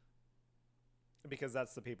 Because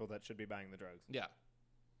that's the people that should be buying the drugs. Yeah.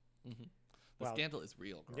 The scandal is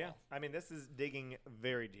real, girl. Yeah. I mean, this is digging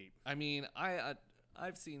very deep. I mean, I've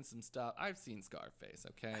seen some stuff. I've seen Scarface,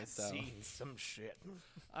 okay? I've seen some shit.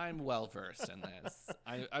 I'm well versed in this.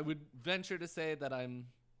 I would venture to say that I'm,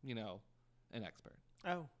 an expert.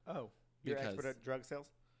 Oh. You're an expert at drug sales?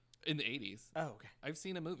 In the 80s. Oh, okay. I've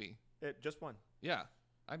seen a movie. Just one? Yeah.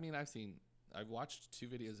 I mean, I've watched 2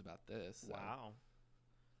 videos about this. So. Wow.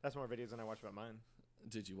 That's more videos than I watch about mine.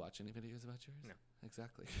 Did you watch any videos about yours? No.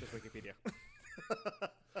 Exactly. Just Wikipedia.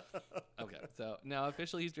 Okay, so now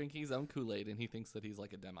officially he's drinking his own Kool-Aid and he thinks that he's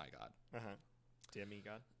like a demigod. Uh-huh.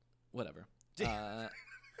 Demigod? Whatever.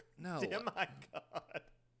 No. Demigod.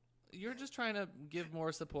 You're just trying to give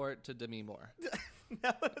more support to Demi Moore.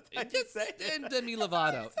 No, that's just say. And Demi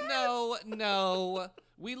Lovato. No.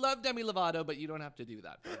 We love Demi Lovato, but you don't have to do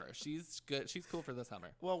that for her. She's good. She's cool for the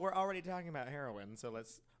summer. Well, we're already talking about heroin, so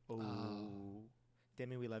let's... Oh.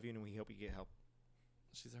 Demi, we love you and we hope you get help.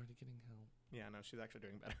 She's already getting help. Yeah, no, she's actually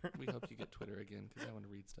doing better. We hope you get Twitter again because I want to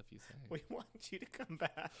read stuff you say. We want you to come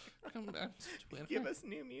back. Come back to Twitter. Give us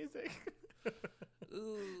new music.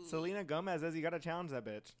 Ooh. Selena Gomez says you got to challenge that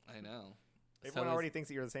bitch. I know. Everyone already thinks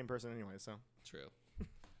that you're the same person anyway, so. True.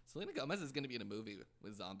 Selena Gomez is going to be in a movie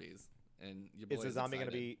with zombies. And your boy is the zombie going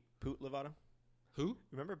to be Poot Lovato? Who?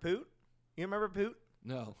 Remember Poot? You remember Poot?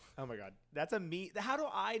 No. Oh my God. That's a me. How do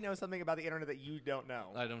I know something about the internet that you don't know?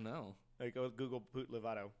 I don't know. Like, go Google Poot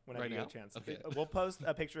Lovato whenever you get a chance. Okay. We'll post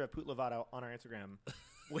a picture of Poot Lovato on our Instagram.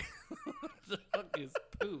 What the fuck is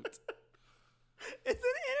Poot? It's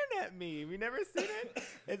an internet meme. You never seen it?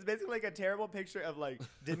 It's basically like a terrible picture of like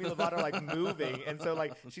Demi Lovato like moving, and so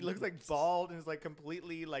like she looks like bald and is like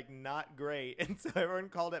completely like not great, and so everyone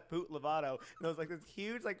called it Poot Lovato. And it was like this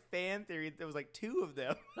huge like fan theory. There was like 2 of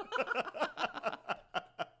them.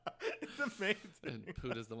 It's amazing. And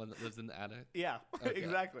Poot is the one that lives in the attic? Yeah, Okay.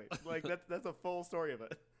 exactly. Like that's a full story of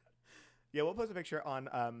it. Yeah, we'll post a picture on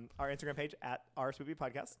our Instagram page at Our Spoopy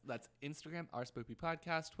Podcast. That's Instagram, Our Spoopy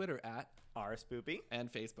Podcast, Twitter at Our Spoopy, and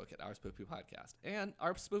Facebook at Our Spoopy Podcast, and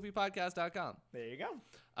ourspoopypodcast.com. There you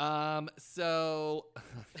go. So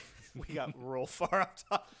we got real far off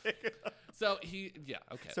topic. okay.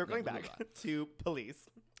 Circling No, we'll back move to police.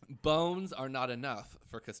 on. Bones are not enough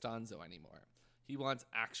for Costanzo anymore. He wants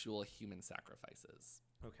actual human sacrifices.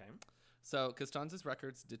 Okay. So Costanzo's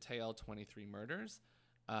records detail 23 murders.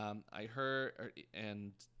 I heard,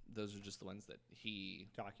 and those are just the ones that he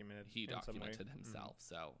documented himself.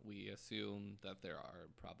 So we assume that there are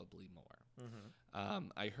probably more. Mm-hmm.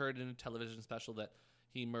 I heard in a television special that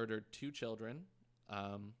he murdered 2 children.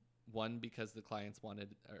 One because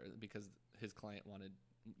because his client wanted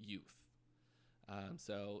youth.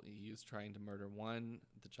 So he was trying to murder one.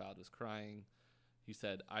 The child was crying. He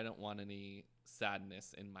said, "I don't want any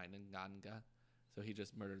sadness in my nganga." So he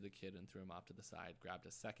just murdered the kid and threw him off to the side, grabbed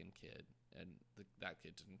a second kid, and that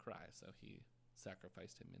kid didn't cry. So he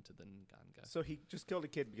sacrificed him into the nganga. So he just killed a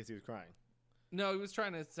kid because he was crying? No, he was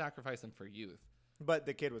trying to sacrifice him for youth. But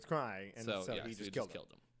the kid was crying, and so he just killed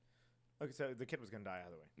him. Okay, so the kid was going to die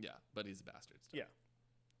either way. Yeah, but he's a bastard still.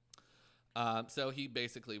 Yeah. So he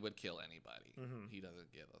basically would kill anybody. Mm-hmm. He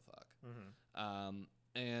doesn't give a fuck. Mm-hmm.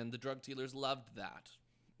 And the drug dealers loved that.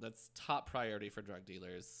 That's top priority for drug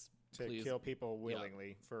dealers. To kill people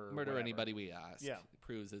willingly for murder whatever. anybody we ask. Yeah.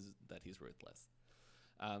 Proves that he's ruthless.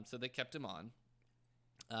 So they kept him on.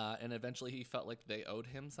 And eventually he felt like they owed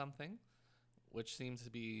him something, which seems to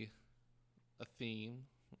be a theme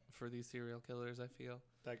for these serial killers, I feel.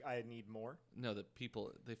 Like, I need more? No, that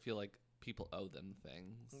they feel like people owe them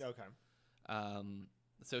things. Okay.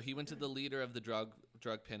 So he went to the leader of the drug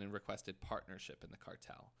pin and requested partnership in the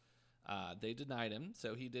cartel. They denied him,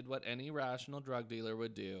 so he did what any rational drug dealer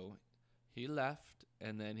would do. He left,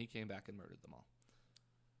 and then he came back and murdered them all.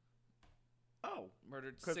 Oh.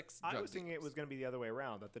 Murdered 'Cause 6 I drug was thinking it dealers. was going to be the other way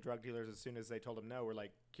around, that the drug dealers, as soon as they told him no, were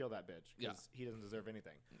like, kill that bitch, Yeah. because he doesn't deserve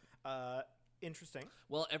anything. Interesting.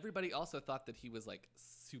 Well, everybody also thought that he was like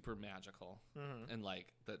super magical Mm-hmm. and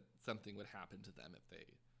like that something would happen to them if they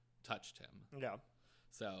touched him. Yeah.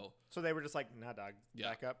 So So they were just like, nah, dog, yeah,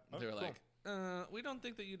 back up. Oh, they were cool. like, we don't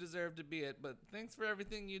think that you deserve to be it, but thanks for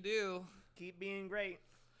everything you do. Keep being great.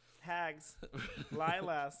 Hags.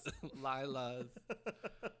 Lilas. Lilas.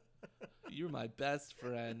 You're my best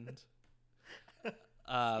friend.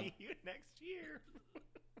 See you next year.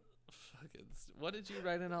 What did you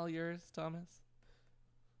write in all yours, Thomas?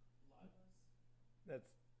 That's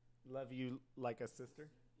love you like a sister.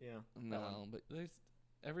 Yeah. No, but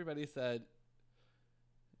everybody said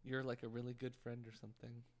you're like a really good friend or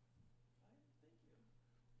something.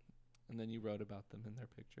 And then you wrote about them in their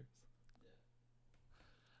pictures.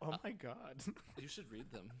 Oh my God. You should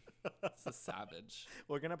read them. It's a savage.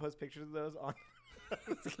 We're gonna post pictures of those on.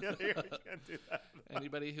 I'm just kidding. We can't do that.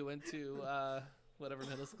 Anybody who went to whatever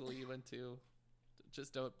middle school you went to,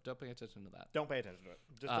 just don't pay attention to that. Don't pay attention to it.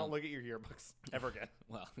 Just don't look at your yearbooks ever again.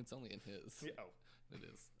 Well, it's only in his. Yeah, oh. It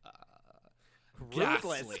is.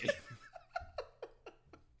 Ruthless. Ghastly.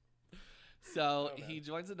 So Oh, man. he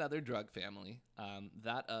joins another drug family,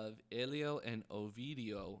 that of Elio and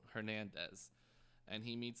Ovidio Hernandez. And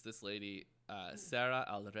he meets this lady, Sarah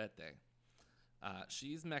Alrete.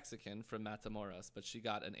 She's Mexican from Matamoros, but she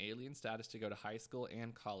got an alien status to go to high school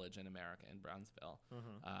and college in America, in Brownsville,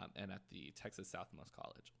 and at the Texas Southmost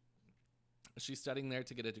College. She's studying there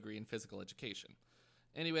to get a degree in physical education.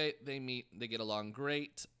 Anyway, they meet, they get along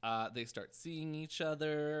great. They start seeing each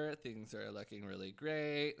other. Things are looking really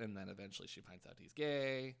great. And then eventually she finds out he's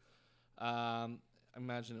gay. I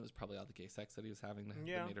imagine it was probably all the gay sex that he was having that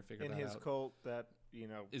made her figure in that his out. cult that,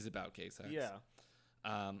 Is about gay sex. Yeah.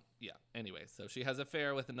 Yeah. Anyway, so she has an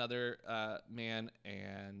affair with another man,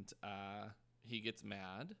 and he gets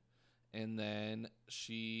mad. And then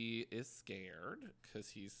she is scared because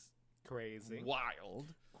he's Crazy.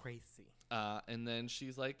 wild. Crazy. And then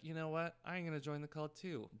she's like, you know what? I'm going to join the cult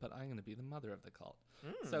too, but I'm going to be the mother of the cult.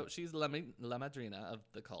 So she's la madrina of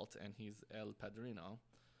the cult, and he's el padrino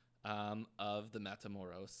of the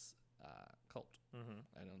Matamoros cult.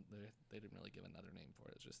 They didn't really give another name for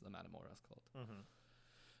it. It's just the Matamoros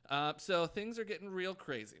cult. So things are getting real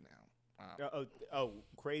crazy now.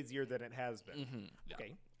 Crazier than it has been. Yeah.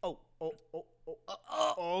 Okay.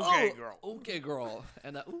 Okay, girl. Okay, girl.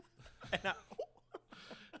 And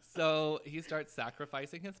so he starts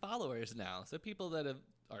sacrificing his followers now. So people that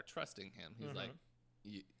are trusting him, he's like,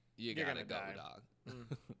 you gotta gonna go, die. dog.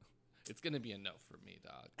 It's gonna be a no for me,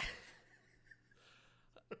 dog.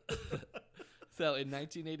 So in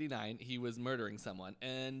 1989, he was murdering someone,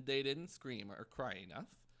 and they didn't scream or cry enough,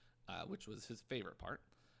 which was his favorite part.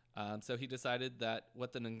 So he decided that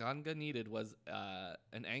what the Nganga needed was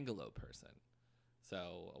an Anglo person,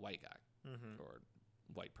 so a white guy or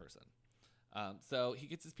white person. So he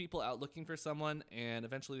gets his people out looking for someone, and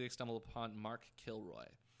eventually they stumble upon Mark Kilroy.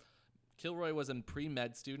 Kilroy was a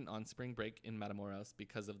pre-med student on spring break in Matamoros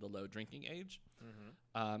because of the low drinking age.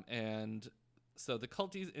 And so the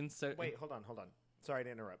culties insert. Wait, hold on. Sorry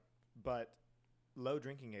to interrupt, but low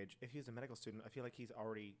drinking age. If he's a medical student, I feel like he's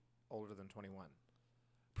already older than 21.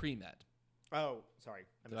 Pre-med. Oh, sorry.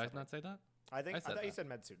 Did I not say that? I thought that. you said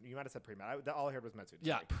med student. You might have said pre-med. All I heard was med student.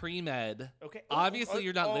 Yeah, Sorry. pre-med. Okay. Obviously,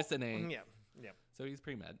 you're not listening. Yeah. So he's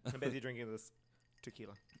pre-med. I'm busy drinking this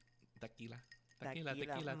tequila. Tequila.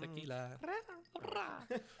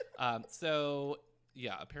 So,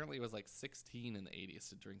 yeah, apparently it was like 16 in the 80s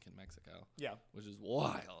to drink in Mexico. Yeah. Which is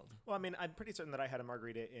wild. Well, I mean, I'm pretty certain that I had a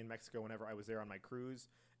margarita in Mexico whenever I was there on my cruise,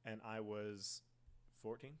 and I was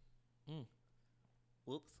 14.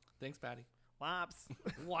 Whoops. Thanks, Patty. Wops.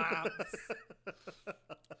 Wops.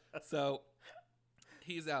 So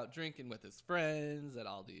he's out drinking with his friends at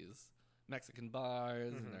all these Mexican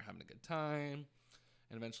bars, and they're having a good time.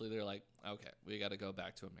 And eventually they're like, okay, we got to go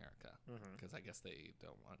back to America because I guess they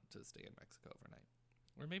don't want to stay in Mexico overnight.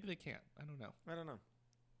 Or maybe they can't. I don't know.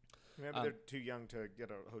 Maybe they're too young to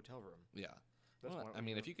get a hotel room. Yeah. That's Well, I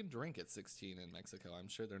mean, if you can drink at 16 in Mexico, I'm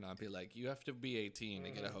sure they're not be like, you have to be 18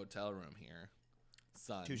 to get a hotel room here.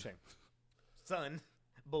 Son. Touche. Son.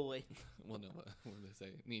 boy. Well, no, what do they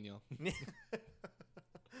say? Nino.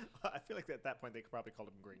 I feel like at that point they probably called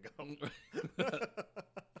him Gringo.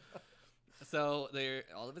 So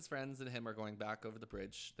all of his friends and him are going back over the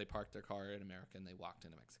bridge. They parked their car in America and they walked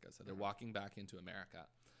into Mexico. So they're walking back into America.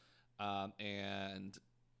 And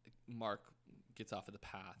Mark gets off of the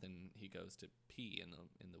path and he goes to pee in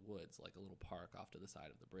the woods, like a little park off to the side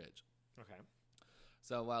of the bridge. Okay.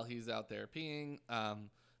 So while he's out there peeing,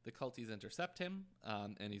 the culties intercept him,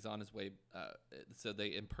 and he's on his way. So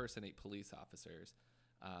they impersonate police officers,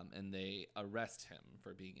 and they arrest him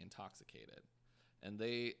for being intoxicated. And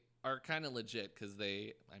they are kind of legit because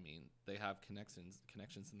they have connections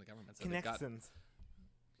in the government. So Connections.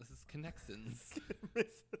 This is connections.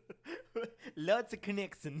 Lots of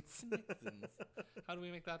connections. How do we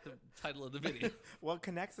make that the title of the video? Well,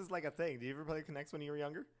 Connects is like a thing. Did you ever play Connects when you were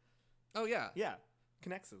younger? Oh, yeah. Yeah.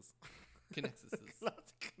 Connexes. Connexes.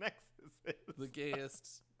 Lots of Connexes. The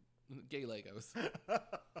gayest gay Legos.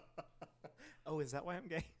 Oh, is that why I'm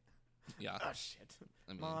gay? Yeah. Oh, shit.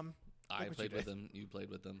 I mean, Mom. I played with them. You played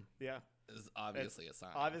with them. Yeah. It's obviously a sign.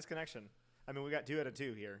 Obvious connection. I mean, we got 2 out of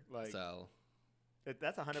 2 here. Like, So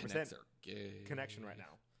that's 100% connects are gay. connection right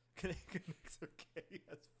now. Connects are gay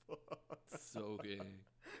as fuck. So gay.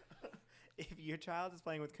 If your child is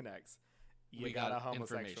playing with Connects, you We got a got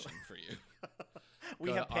homosexual. information for you. We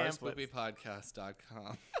Go have to pamphlets.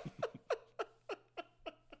 ourspoopypodcast.com.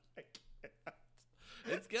 I can't.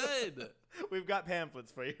 It's good. We've got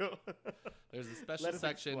pamphlets for you. There's a Let special us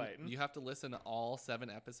section. explain. You have to listen to all 7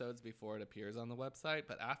 episodes before it appears on the website.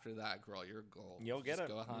 But after that, girl, you're gold. You'll get Just it.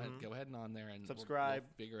 Go ahead, Mhm. go ahead and on there and Subscribe.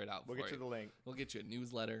 We'll figure it out. We'll for get you the link. We'll get you a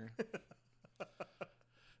newsletter.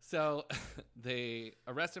 So they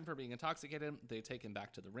arrest him for being intoxicated. They take him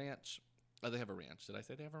back to the ranch. Oh, they have a ranch. Did I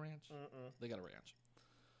say they have a ranch? Mm-mm. They got a ranch.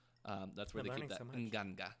 That's where We're they keep learning that so much.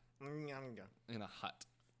 nganga Nyanga. in a hut.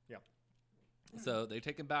 Yeah. So they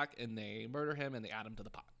take him back and they murder him and they add him to the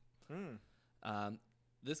pot. Mm.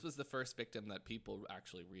 This was the first victim that people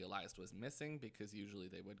actually realized was missing because usually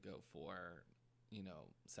they would go for,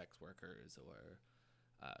 sex workers or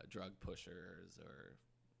drug pushers or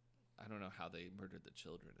I don't know how they murdered the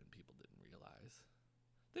children and people didn't realize.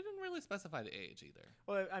 They didn't really specify the age either.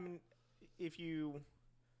 Well, I mean, if you,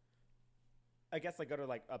 I guess, like go to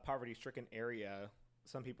like a poverty-stricken area,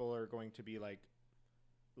 some people are going to be like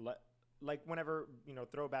whenever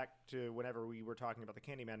throwback to whenever we were talking about the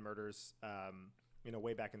Candyman murders,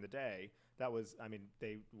 way back in the day. That was, I mean,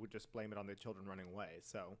 they would just blame it on the children running away.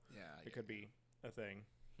 So it could be a thing.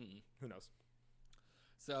 Who knows?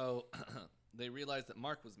 So they realized that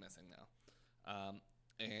Mark was missing now,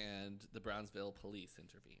 and the Brownsville police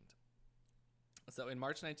intervened. So in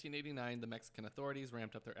March 1989, the Mexican authorities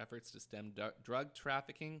ramped up their efforts to stem drug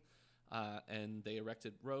trafficking, and they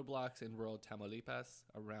erected roadblocks in rural Tamaulipas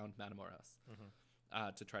around Matamoros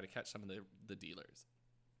to try to catch some of the dealers.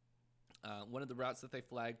 One of the routes that they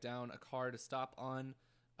flagged down a car to stop on,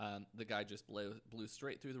 the guy just blew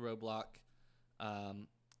straight through the roadblock,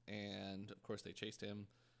 and of course they chased him.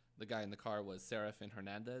 The guy in the car was Serafin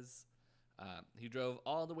Hernandez. He drove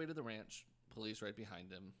all the way to the ranch, police right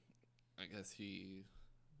behind him. I guess he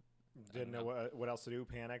Didn't know what else to do,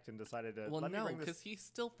 panicked, and decided to. Well, Let me no, bring this- because he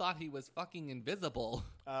still thought he was fucking invisible.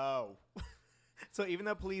 Oh. So even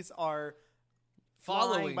though police are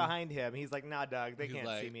Following flying behind him, he's like, nah, Doug, they He's can't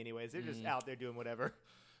see like, me anyways. They're just out there doing whatever.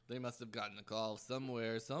 They must have gotten a call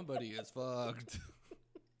somewhere. Somebody is fucked.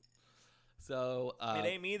 So It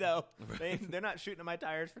ain't me, though. They're not shooting at my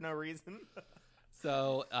tires for no reason.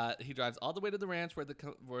 So he drives all the way to the ranch where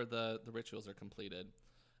the rituals are completed,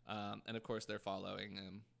 and of course they're following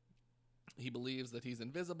him. He believes that he's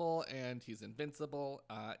invisible and he's invincible.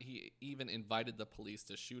 He even invited the police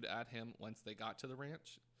to shoot at him once they got to the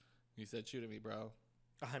ranch. He said, "Shoot at me, bro."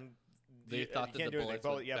 They thought that the bullets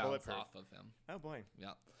would bounce bulletproof. off of him. Oh boy.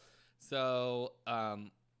 Yeah. So I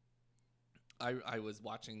was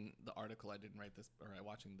watching the article. I didn't write this, or I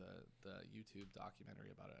watching the YouTube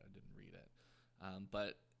documentary about it. I didn't read it.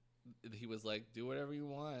 But he was like, "Do whatever you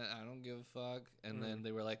want. I don't give a fuck." And then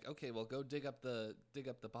they were like, "Okay, well, go dig up the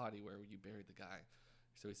body where you buried the guy."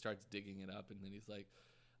 So he starts digging it up, and then he's like,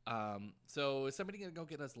 "So is somebody gonna go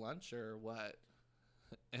get us lunch or what?"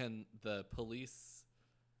 And the police,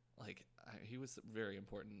 he was a very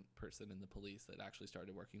important person in the police that actually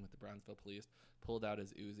started working with the Brownsville police, pulled out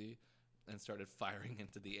his Uzi and started firing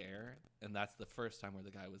into the air. And that's the first time where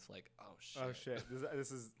the guy was like, "Oh, shit." Oh shit.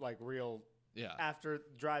 This is like real. Yeah. After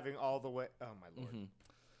driving all the way. Oh my lord. Mm-hmm.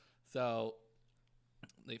 So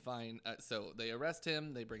they so they arrest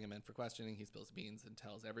him. They bring him in for questioning. He spills beans and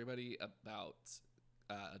tells everybody about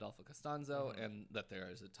Adolfo Costanzo, Mhm. and that there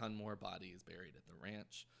is a ton more bodies buried at the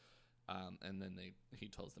ranch. And then he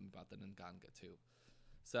tells them about the Nganga too.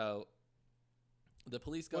 So the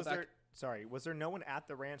police go back. Was there no one at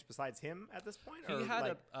the ranch besides him at this point? He or had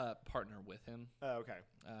like, a partner with him. Oh, okay.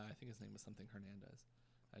 I think his name was something Hernandez.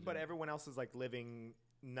 But everyone else is like living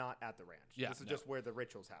not at the ranch. Yeah, This is no. just where the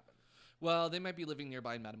rituals happen. Well, they might be living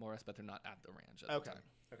nearby in Matamoros, but they're not at the ranch at the time.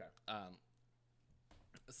 Okay.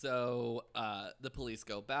 So the police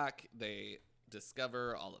go back. They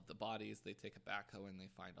discover all of the bodies. They take a backhoe and they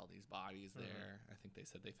find all these bodies there. I think they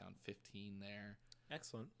said they found 15 there.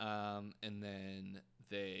 Excellent. And then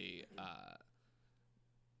they're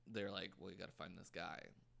like, well, you got to find this guy.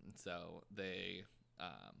 And so they,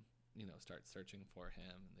 start searching for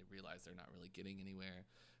him, and they realize they're not really getting anywhere.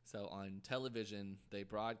 So on television, they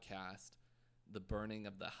broadcast the burning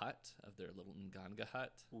of the hut, of their little Nganga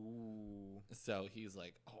hut. Ooh. So he's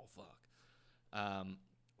like, oh, fuck.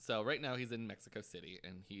 So right now he's in Mexico City,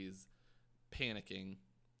 and he's panicking.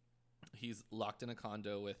 He's locked in a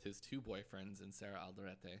condo with his two boyfriends and Sarah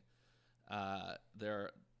Alderete.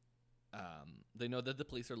 They know that the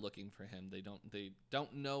police are looking for him. They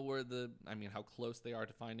don't know how close they are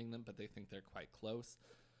to finding them, but they think they're quite close.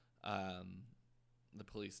 The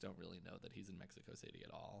police don't really know that he's in Mexico City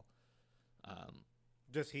at all.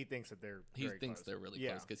 Just he thinks that they're He very thinks close. they're really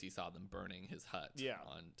close because he saw them burning his hut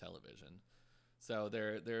on television. So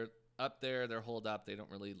they're up there. They're holed up. They don't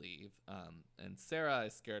really leave. And Sarah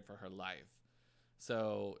is scared for her life.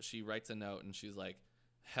 So she writes a note and she's like,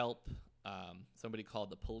 help. Somebody called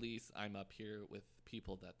the police. I'm up here with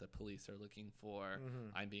people that the police are looking for.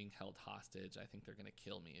 Mhm. I'm being held hostage. I think they're going to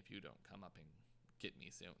kill me if you don't come up and get me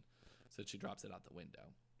soon. So she drops it out the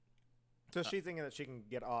window. So she's thinking that she can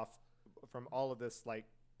get off from all of this like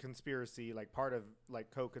conspiracy, like part of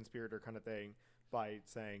like co-conspirator kind of thing by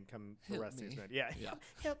saying, come Help arrest these me. men. Yeah. Yeah.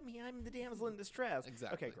 Help me. I'm the damsel in distress.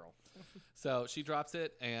 Exactly. Okay, girl. So she drops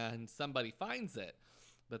it and somebody finds it,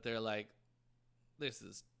 but they're like, this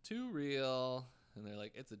is too real. And they're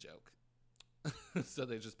like, it's a joke. So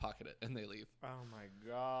they just pocket it and they leave. Oh my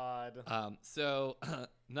God. So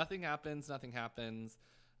nothing happens.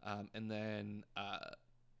 And then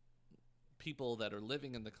people that are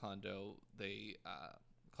living in the condo, they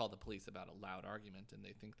call the police about a loud argument and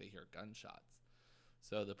they think they hear gunshots.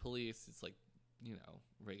 So the police, it's like,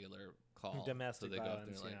 regular call. Domestic so they violence,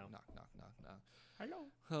 go up there like, you know. knock, knock, knock, knock.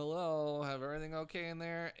 Hello. Have everything okay in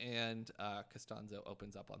there? And Costanzo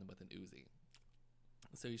opens up on them with an Uzi.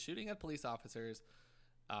 So he's shooting at police officers.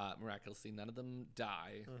 Miraculously, none of them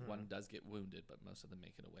die. Mhm. One does get wounded, but most of them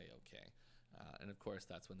make it away okay. And of course,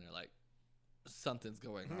 that's when they're like, something's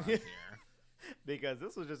going on here. Because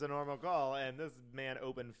this was just a normal call and this man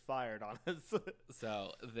opened fired on us.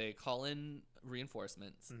 So they call in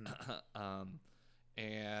reinforcements.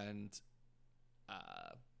 And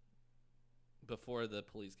before the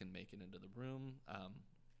police can make it into the room,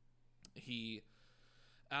 he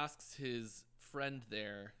asks his friend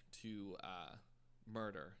there to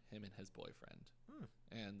murder him and his boyfriend.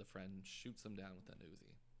 And the friend shoots him down with an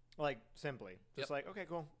Uzi. Like, simply. Just Yep. like, okay,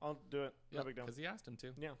 cool. I'll do it. No big deal. Because he asked him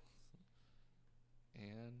to. Yeah.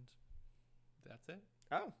 And that's it.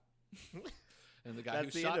 Oh. And the guy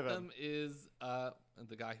That's who the end shot of him. them is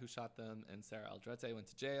the guy who shot them, and Sarah Aldrete went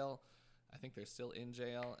to jail. I think they're still in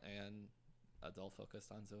jail, and Adolfo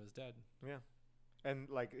Costanzo is dead. Yeah. And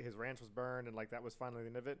like his ranch was burned and like that was finally the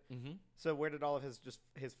end of it. Mm-hmm. So where did all of his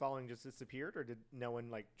following just disappeared, or did no one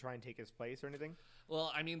like try and take his place or anything?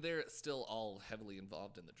 Well, I mean, they're still all heavily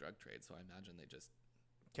involved in the drug trade, so I imagine they just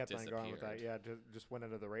Kept on going with that. Disappeared. Yeah, just went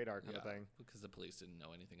under the radar kind of thing. because the police didn't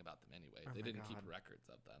know anything about them anyway. Oh They my didn't keep God. records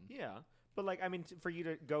of them. Yeah. But like, I mean, for you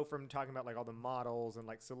to go from talking about like all the models and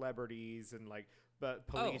like celebrities and like but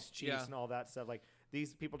police chiefs yeah. and all that stuff, like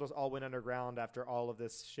these people just all went underground after all of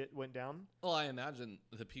this shit went down. Well, I imagine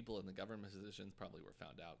the people in the government positions probably were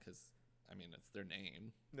found out because, I mean, it's their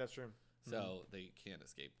name. That's true. So they can't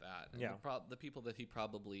escape that. And Yeah. the people that he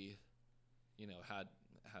probably, had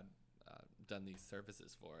done these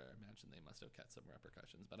services for, I imagine they must have kept some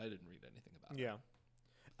repercussions, but I didn't read anything about it. Yeah.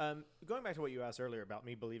 Going back to what you asked earlier about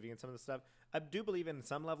me believing in some of this stuff, I do believe in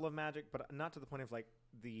some level of magic, but not to the point of like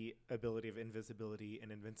the ability of invisibility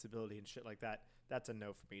and invincibility and shit like that. That's a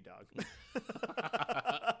no for me, dog.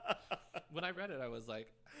 When I read it, I was like,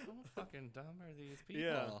 how fucking dumb are these people?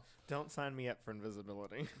 Yeah. Don't sign me up for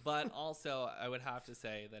invisibility. But also, I would have to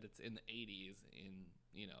say that it's in the 80s in,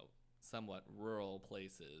 somewhat rural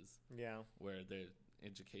places Yeah. where their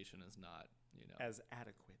education is not, As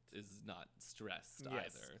adequate. is not stressed Yes.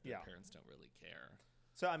 either. Their Yeah. parents don't really care.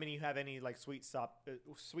 So, I mean, you have any like sweet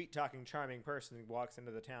talking, charming person who walks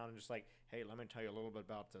into the town and just like, hey, let me tell you a little bit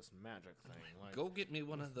about this magic thing. Like, Go get me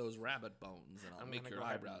one of those rabbit bones, and I'll I'm make gonna your go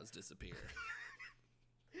ahead eyebrows disappear.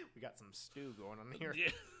 we got some stew going on here. Yeah.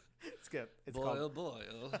 It's good. It's Boil, called.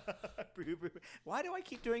 boil. Why do I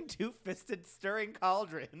keep doing two-fisted stirring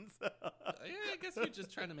cauldrons? Yeah, I guess you're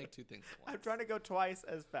just trying to make two things at once. I'm trying to go twice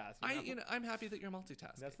as fast. I'm happy that you're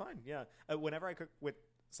multitasking. That's fine. Yeah. Whenever I cook with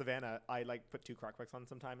Savannah, I like put 2 crockpots on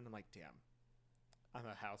sometime, and I'm like, damn, I'm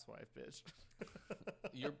a housewife, bitch.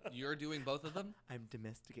 You're doing both of them? I'm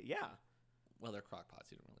domesticated. Yeah. Well, they're crock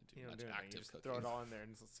pots. You don't really do You don't much do anything. You active just cooking. throw it all in there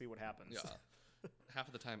and see what happens. Yeah. Half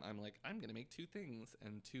of the time, I'm like, I'm gonna make 2 things,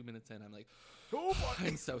 and 2 minutes in, I'm like, Oh, fuck.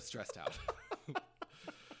 I'm so stressed out.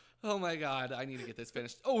 Oh my god, I need to get this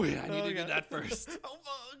finished. Oh yeah, I need to do that first. Oh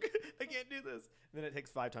fuck, I can't do this. And then it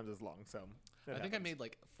takes 5 times as long. So I think I made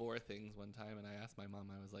like 4 things one time, and I asked my mom.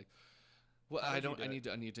 I was like, "Well, How I did you don't.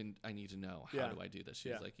 do I need to know how Yeah. do I do this." She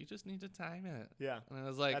was like, "You just need to time it." Yeah. And I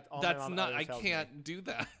was like, That's all my "That's mom not. ever I tells me. can't do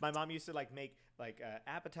that." My mom used to like make like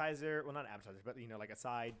appetizer, well not appetizer, but you know like a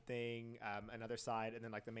side thing, another side, and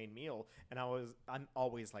then like the main meal. And I'm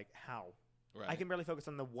always like, how? Right. I can barely focus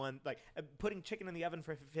on the one, like putting chicken in the oven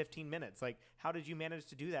for 15 minutes. Like, how did you manage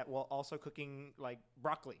to do that while also cooking like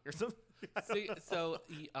broccoli or something? See, so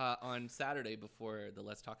on Saturday before the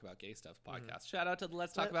Let's Talk About Gay Stuff Mm-hmm. podcast, shout out to the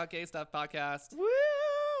Let's Talk About Gay Stuff podcast.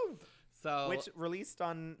 Woo! So Which released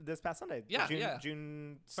on this past Sunday. Yeah, June, yeah.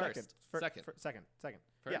 June First. 2nd. Second. Second.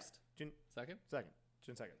 Yeah. first, June second, 2nd.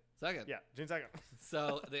 June 2nd. second. Yeah, June 2nd.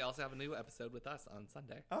 So they also have a new episode with us on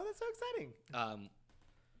Sunday. Oh, that's so exciting.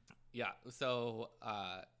 Yeah. So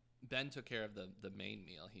Ben took care of the main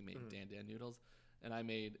meal. He made Mm-hmm. Dan Dan noodles, and I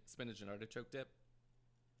made spinach and artichoke dip,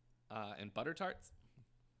 and butter tarts.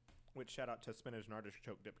 Which shout out to spinach and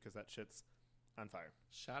artichoke dip because that shit's on fire.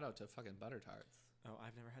 Shout out to fucking butter tarts. Oh,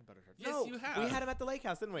 I've never had butter tarts. Yes, no, you have. We had them at the lake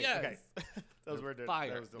house, didn't we? Yes. Okay. Those were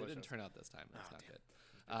fire. That was They delicious. didn't turn out this time. That's Oh, not damn. good.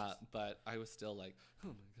 But I was still like,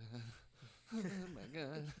 oh my god, oh my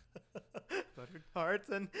god. Buttered tarts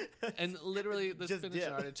and And literally, the Just spinach dip.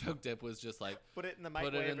 and artichoke dip was just like, put it in the put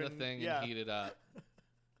microwave. it in the thing yeah. and heat it up.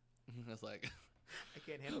 I was like, I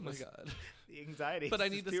can't oh handle my this. god. The anxiety. But I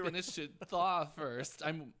It's need the too- spinach to thaw first.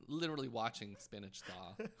 I'm literally watching spinach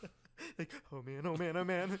thaw. Like, oh man, oh man, oh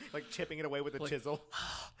man. Like chipping it away with a Like- chisel.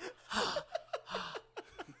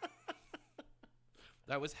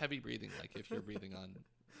 That was heavy breathing, like if you're breathing on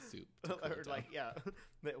soup. to cool Or it like, down.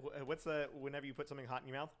 yeah. What's whenever you put something hot in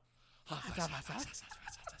your mouth?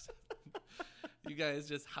 You guys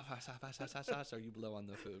just or you blow on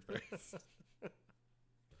the food first.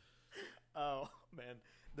 Oh man,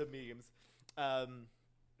 the memes.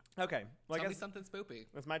 Okay, well, I Tell me guess something spoopy.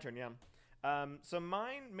 it's my turn. Yeah. So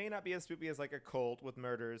mine may not be as spooky as like a cult with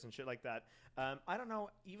murders and shit like that. I don't know.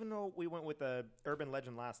 Even though we went with the urban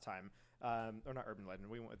legend last time, or not urban legend,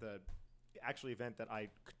 we went with the actual event that I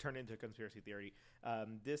turned into a conspiracy theory.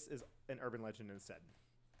 This is an urban legend instead.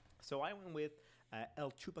 So I went with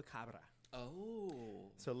El Chupacabra. Oh.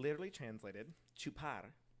 So literally translated, chupar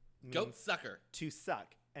means Goat sucker. to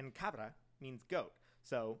suck, and cabra means goat.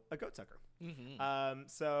 So a goat sucker. Mm-hmm.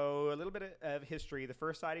 So a little bit of history. The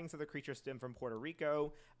first sightings of the creature stem from Puerto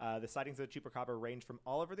Rico. The sightings of the chupacabra range from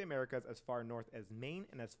all over the Americas as far north as Maine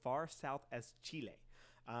and as far south as Chile.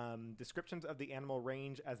 Descriptions of the animal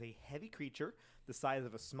range as a heavy creature the size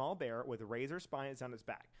of a small bear with razor spines down its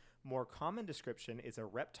back. More common description is a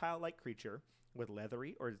reptile-like creature with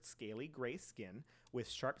leathery or scaly gray skin with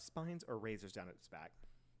sharp spines or razors down its back.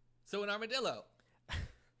 So an armadillo.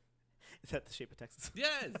 Is that the shape of Texas?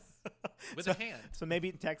 Yes. With So- a hand. So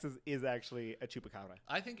maybe Texas is actually a chupacabra.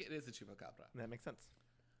 I think it is a chupacabra. That makes sense.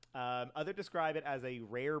 Other describe it as a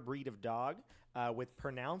rare breed of dog with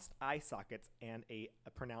pronounced eye sockets and a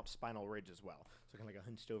pronounced spinal ridge as well. So kind of like a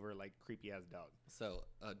hunched over, like creepy ass dog. So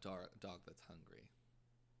a dog that's hungry.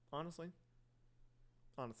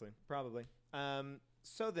 Honestly, probably.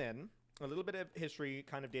 So then, a little bit of history,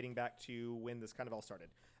 kind of dating back to when this kind of all started.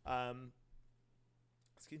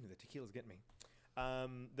 Excuse me, the tequila's getting me.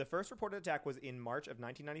 The first reported attack was in March of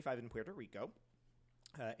 1995 in Puerto Rico.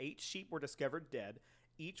 8 sheep were discovered dead,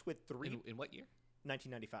 each with 3. In what year?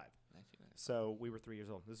 1995. 1990. So we were 3 years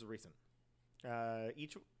old. This is recent.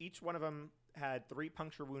 Each one of them had 3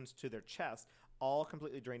 puncture wounds to their chest, all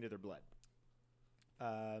completely drained of their blood.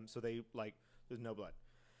 So they there's no blood.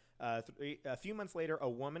 A few months later, a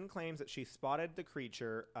woman claims that she spotted the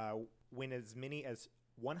creature when as many as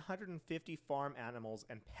 150 farm animals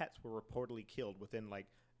and pets were reportedly killed within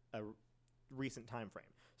a recent time frame.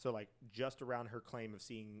 So just around her claim of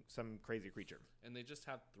seeing some crazy creature. And they just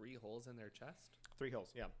have 3 holes in their chest? 3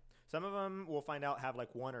 holes, yeah. Some of them we'll find out have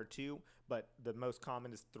like 1 or 2, but the most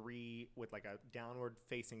common is 3 with like a downward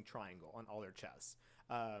facing triangle on all their chests.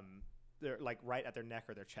 They're like right at their neck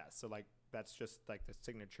or their chest. So like that's just like the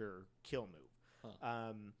signature kill move.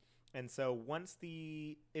 Huh. And so once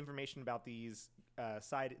the information about these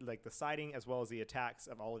the sighting as well as the attacks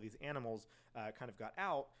of all of these animals kind of got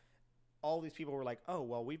out, all these people were like, oh,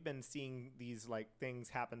 well, we've been seeing these like things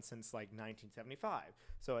happen since like 1975.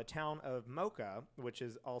 So a town of Mocha, which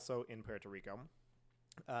is also in Puerto Rico,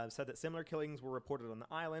 said that similar killings were reported on the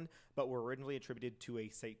island, but were originally attributed to a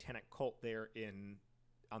satanic cult there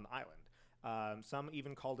on the island. Some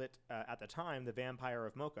even called it, at the time, the Vampire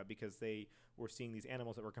of Mocha, because they were seeing these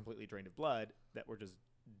animals that were completely drained of blood that were just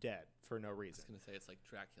dead for no I was reason. going to say it's like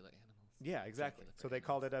Dracula animals. Yeah, exactly. Dracula for So they animals.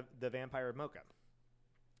 called it the Vampire of Mocha.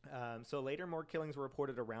 So later, more killings were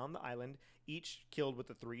reported around the island, each killed with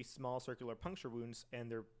the 3 small circular puncture wounds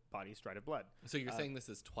and their bodies dried of blood. So you're saying this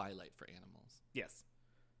is Twilight for animals? Yes.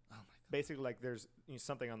 Oh my Basically, like there's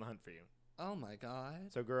something on the hunt for you. god. Oh my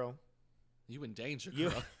god. So, girl, You in danger, You-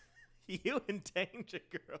 girl. you in danger,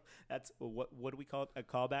 girl. That's what do we call it? A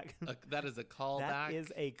callback? That is a callback. That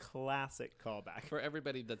is a classic callback. for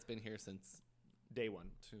everybody that's been here since Day 1.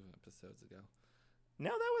 2 episodes ago. No,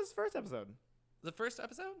 that was first episode. The first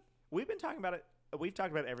episode? We've been talking about it. We've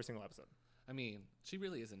talked about it every single episode. I mean, she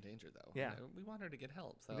really is in danger, though. Yeah. You know, we want her to get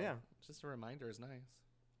help. So Yeah. just a reminder is nice.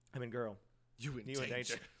 I mean, girl. You in You in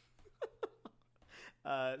danger. danger.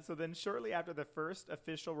 So then shortly after the first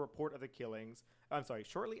official report of the killings,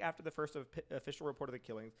 shortly after the first official report of the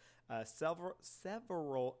killings,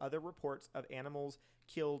 several other reports of animals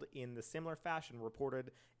killed in the similar fashion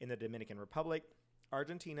reported in the Dominican Republic,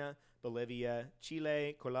 Argentina, Bolivia,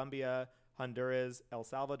 Chile, Colombia, Honduras, El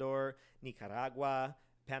Salvador, Nicaragua,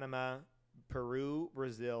 Panama, Peru,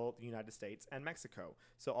 Brazil, the United States, and Mexico.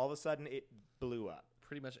 So all of a sudden it blew up.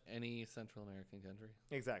 Pretty much any Central American country.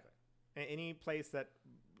 Exactly. Any place that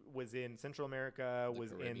was in Central America, The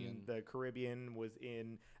was in Caribbean. the Caribbean, was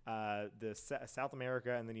in South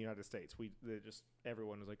America, and then the United States. Just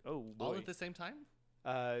everyone was like, "Oh boy!" All at the same time?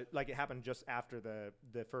 Like it happened just after the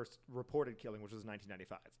first reported killing, which was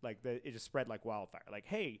 1995. Like it just spread like wildfire. Like,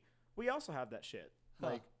 hey, we also have that shit. Huh.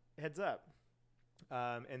 Like, heads up.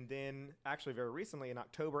 And then actually very recently in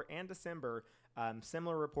October and December,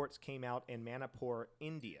 similar reports came out in Manipur,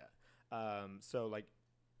 India. So like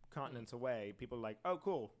continents away, people are like, oh,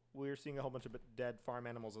 cool. We're seeing a whole bunch of dead farm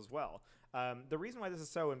animals as well. The reason why this is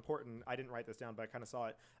so important, I didn't write this down, but I kind of saw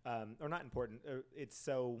it, or not important. It's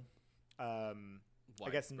so, I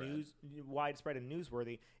guess widespread and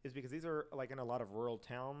newsworthy is because these are like in a lot of rural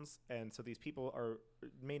towns, and so these people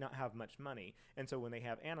may not have much money, and so when they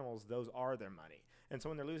have animals, those are their money, and so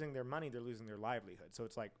when they're losing their money, they're losing their livelihood. So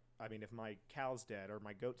it's like, I mean, if my cow's dead or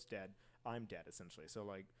my goat's dead, I'm dead essentially. So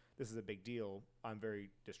like this is a big deal. I'm very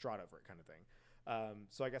distraught over it, kind of thing.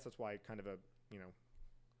 So I guess that's why kind of a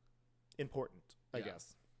important, I Yeah.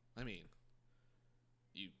 guess. I mean,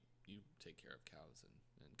 you take care of cows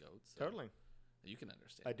and goats. So Totally. You can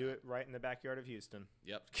understand. I do that. it right in the backyard of Houston.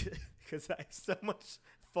 Yep. Because I have so much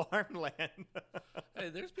farmland. Hey,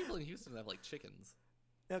 there's people in Houston that have like chickens.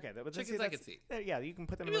 Okay, but Chickens I could see. Yeah, you can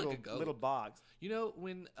put them Maybe in like a goat. little bogs. You know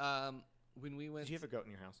when we went. Did you have a goat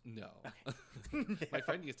in your house? No. My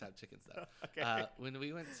friend used to have chickens though. Okay. When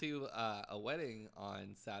we went to a wedding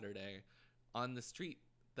on Saturday, on the street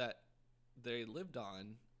that they lived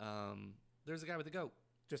on, there's a guy with a goat.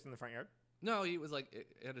 Just in the front yard? No, he was like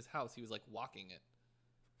at his house. He was like walking it.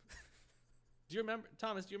 Do you remember,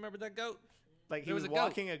 Thomas? Do you remember that goat? Like he There was was a goat.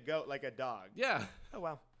 walking a goat like a dog. Yeah, Oh,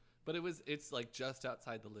 wow. but it's like just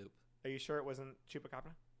outside the loop. Are you sure it wasn't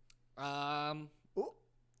Chupacabra? Ooh.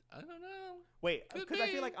 I don't know. Wait, Could because I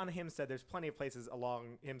feel be. like on Hempstead, there's plenty of places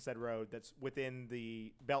along Hempstead Road that's within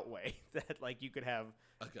the Beltway that like you could have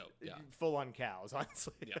A goat. Yeah. full-on cows,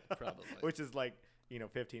 honestly. Yeah, probably. Which is like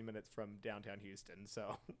 15 minutes from downtown Houston.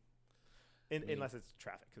 So, unless it's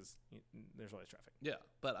traffic, because there's always traffic. Yeah,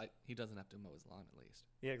 but he doesn't have to mow his lawn at least.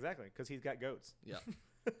 Yeah, exactly, because he's got goats. Yeah.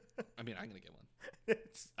 I mean, I'm gonna get one.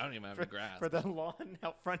 It's I don't even have any grass. for the lawn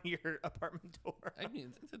out front of your apartment door. I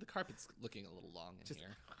mean, the carpet's looking a little long in Just-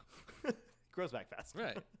 here. Grows back fast.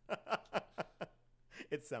 Right.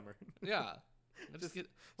 It's summer. Yeah.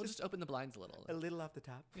 We'll just open the blinds a little. A little off the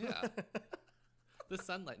top. Yeah. The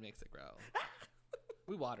sunlight makes it grow.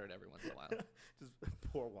 We water it every once in a while. Just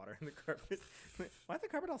pour water in the carpet. Why is the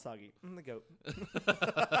carpet all soggy? The goat.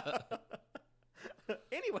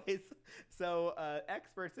 Anyways, so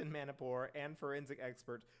experts in Manipur and forensic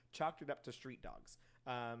experts chalked it up to street dogs.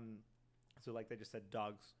 So like they just said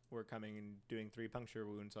dogs were coming and doing 3 puncture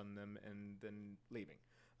wounds on them and then leaving.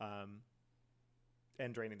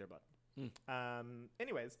 and draining their blood. Hmm.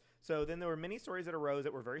 Anyways, so then there were many stories that arose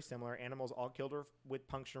that were very similar. Animals all killed with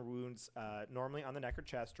puncture wounds, normally on the neck or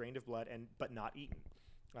chest, drained of blood, but not eaten.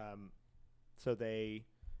 So they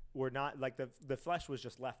were not like the flesh was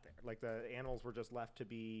just left there. Like the animals were just left to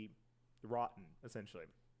be rotten, essentially.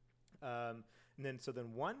 And then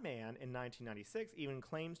one man in 1996 even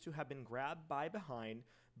claims to have been grabbed by behind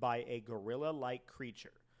by a gorilla-like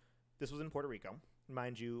creature. This was in Puerto Rico.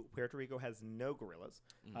 Mind you, Puerto Rico has no gorillas,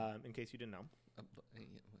 in case you didn't know.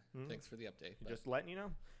 Thanks for the update. Just letting you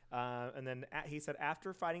know. And then he said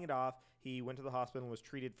after fighting it off, he went to the hospital and was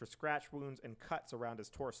treated for scratch wounds and cuts around his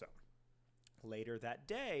torso. Later that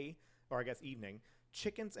day, or I guess evening,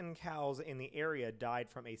 chickens and cows in the area died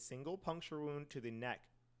from a single puncture wound to the neck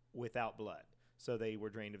without blood. So they were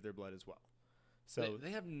drained of their blood as well. So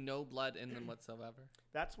they have no blood in them whatsoever.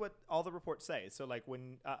 That's what all the reports say. So like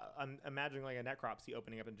when I'm imagining like a necropsy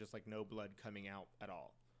opening up and just like no blood coming out at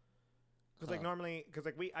all. Because like normally,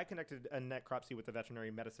 I conducted a necropsy with the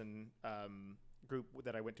veterinary medicine group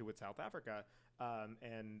that I went to with South Africa,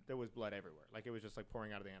 and there was blood everywhere. Like it was just like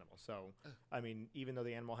pouring out of the animal. So I mean, even though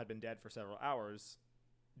the animal had been dead for several hours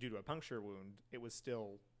due to a puncture wound, it was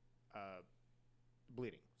still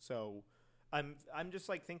bleeding. So I'm just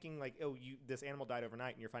like thinking like, oh, this animal died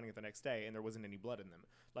overnight and you're finding it the next day and there wasn't any blood in them.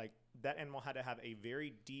 Like that animal had to have a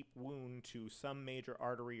very deep wound to some major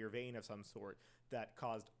artery or vein of some sort that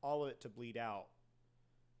caused all of it to bleed out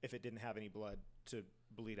if it didn't have any blood to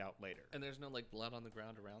bleed out later. And there's no like blood on the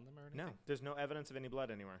ground around them or anything? No, there's no evidence of any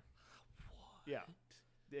blood anywhere. What? Yeah.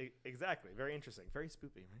 Exactly. Very interesting. Very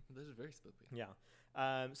spoopy, right? This is very spoopy.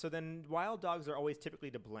 Yeah. So then wild dogs are always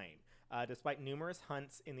typically to blame. Despite numerous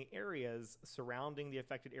hunts in the areas surrounding the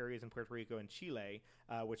affected areas in Puerto Rico and Chile,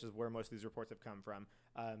 which is where most of these reports have come from,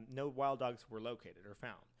 no wild dogs were located or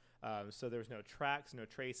found. So there's no tracks, no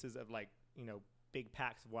traces of like, big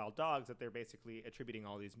packs of wild dogs that they're basically attributing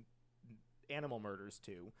all these animal murders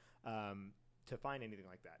to find anything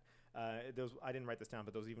like that. I didn't write this down,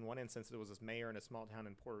 but there was even one instance. There was this mayor in a small town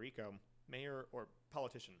in Puerto Rico, mayor or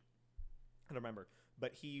politician, I don't remember,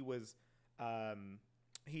 but he was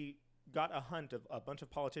he got a hunt of a bunch of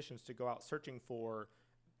politicians to go out searching for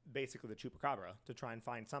basically the chupacabra to try and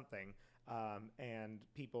find something, and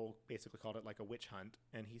people basically called it like a witch hunt,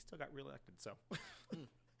 and he still got reelected. So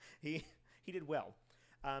he did well.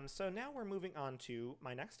 So now we're moving on to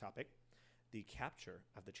my next topic, the capture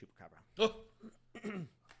of the chupacabra. Oh.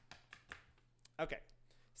 Okay,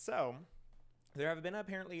 so there have been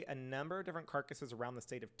apparently a number of different carcasses around the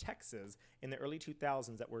state of Texas in the early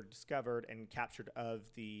 2000s that were discovered and captured of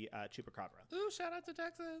the chupacabra. Ooh, shout out to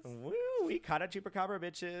Texas. Woo, we caught a chupacabra,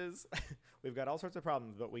 bitches. We've got all sorts of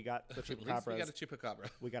problems, but we got the chupacabras. At least we got a chupacabra.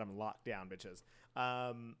 We got them locked down, bitches.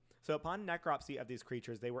 So upon necropsy of these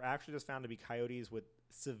creatures, they were actually just found to be coyotes with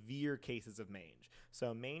severe cases of mange.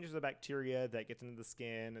 So mange is a bacteria that gets into the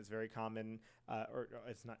skin. It's very common, or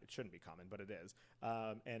it's not. It shouldn't be common, but it is.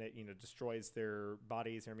 And it destroys their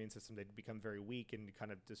bodies, their immune system. They become very weak and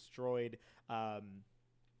kind of destroyed.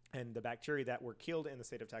 And the bacteria that were killed in the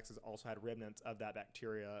state of Texas also had remnants of that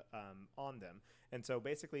bacteria on them. And so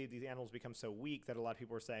basically these animals become so weak that a lot of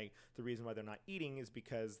people are saying the reason why they're not eating is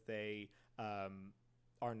because they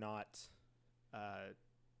are not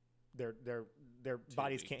their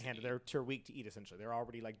bodies can't handle. They're too weak to eat. Essentially, they're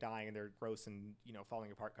already like dying and they're gross and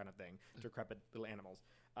falling apart kind of thing. Decrepit little animals.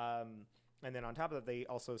 And then on top of that, they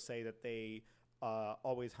also say that they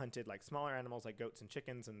always hunted like smaller animals like goats and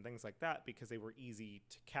chickens and things like that because they were easy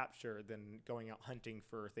to capture than going out hunting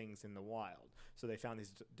for things in the wild. So they found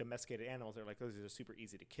these domesticated animals. They're like, those are super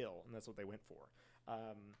easy to kill, and that's what they went for.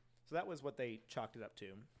 So that was what they chalked it up to.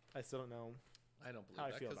 I still don't know. I don't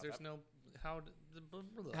believe that because there's no how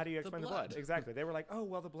do you explain the blood? Exactly. They were like, oh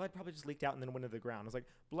well, the blood probably just leaked out and then went into the ground. I was like,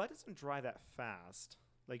 blood doesn't dry that fast.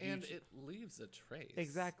 Like, and it leaves a trace.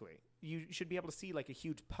 Exactly. You should be able to see like a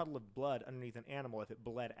huge puddle of blood underneath an animal if it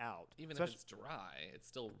bled out. Even if it's dry, it's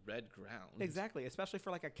still red ground. Exactly, especially for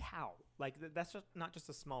like a cow. Like that's just not just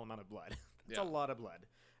a small amount of blood. That's a lot of blood.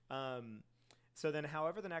 So then,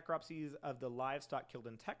 however, the necropsies of the livestock killed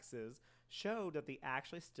in Texas showed that they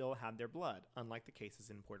actually still had their blood, unlike the cases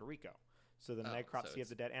in Puerto Rico. So the necropsy of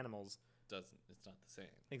the dead animals it's not the same.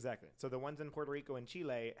 Exactly. So the ones in Puerto Rico and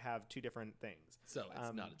Chile have two different things. So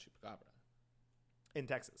it's not a chupacabra. In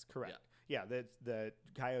Texas, correct. Yeah, the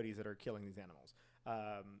coyotes that are killing these animals.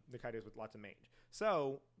 The coyotes with lots of mange.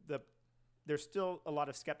 So there's still a lot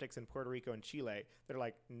of skeptics in Puerto Rico and Chile that are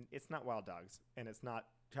like, it's not wild dogs and it's not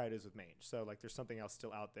coyotes with mange. So like there's something else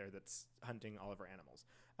still out there that's hunting all of our animals.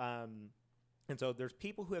 And so there's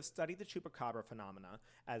people who have studied the chupacabra phenomena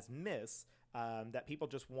as myths that people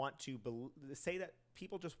just want to say that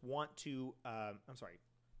people just want to. I'm sorry,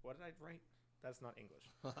 what did I write? That's not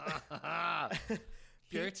English.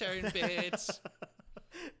 Puritan bitch.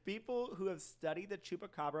 People who have studied the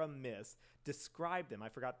chupacabra myths describe them. I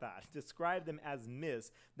forgot that. Describe them as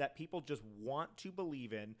myths that people just want to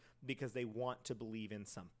believe in because they want to believe in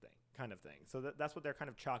something. Kind of thing. So that's what they're kind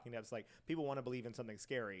of chalking up. It's like people want to believe in something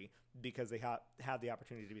scary because they have the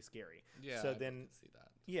opportunity to be scary. Yeah. So I then can see that.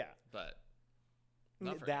 yeah, But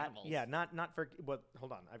not for that animals. yeah, not for. Well,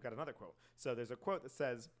 hold on. I've got another quote. So there's a quote that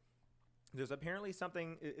says, "There's apparently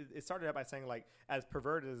something." It started out by saying like, as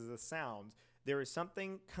perverted as this sounds, there is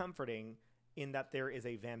something comforting in that there is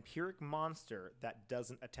a vampiric monster that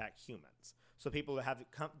doesn't attack humans. So people have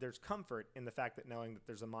there's comfort in the fact that knowing that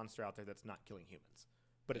there's a monster out there that's not killing humans.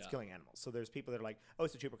 But it's killing animals. So there's people that are like, oh,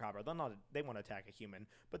 it's a chupacabra. They want to attack a human,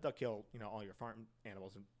 but they'll kill, all your farm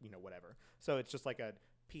animals and, whatever. So it's just like a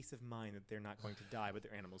peace of mind that they're not going to die, but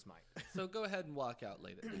their animals might. So go ahead and walk out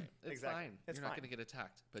late at night. It's Exactly. fine. It's You're not fine. going to get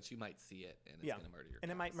attacked, but you might see it, and it's Yeah. going to murder your And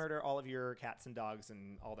it might cats. murder all of your cats and dogs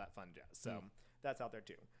and all that fun jazz. So that's out there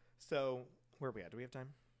too. So where are we at? Do we have time?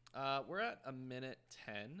 We're at a minute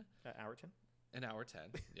 10. Hour 10? An hour 10.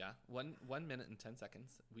 Yeah. 1 minute and 10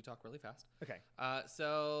 seconds. We talk really fast. Okay.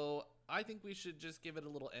 So I think we should just give it a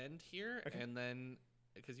little end here, Okay. and then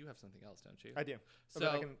because you have something else, don't you? I do. So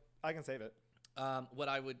But I can save it. what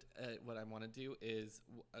I want to do is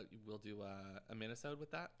we'll do a minisode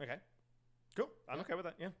with that. Okay. Cool. I'm Yeah. okay with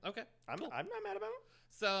that. Yeah. Okay. I'm cool. not mad about it.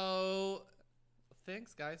 So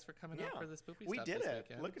thanks guys for coming out Yeah. for this spoopy We stuff did this it.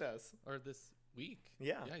 weekend. Look at us. Or this week.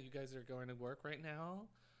 Yeah. Yeah, you guys are going to work right now.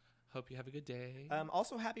 Hope you have a good day.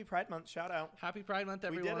 Also, happy Pride Month. Shout out. Happy Pride Month,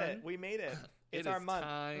 everyone. We did it. We made it. It It's our is month.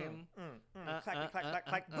 time. Clack, clack, clack,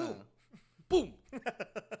 clack, boom. Boom.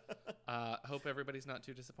 Hope everybody's not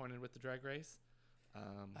too disappointed with the drag race.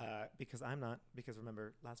 Because I'm not. Because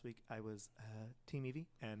remember, last week I was Team Evie,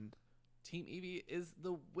 and Team Evie is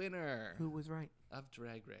the winner who was right? of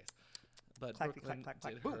Drag Race. But Clack, Brooklyn clack,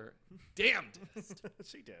 clack, did clack, her damnedest.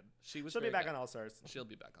 She did. She was She'll be very back good. on All Stars. She'll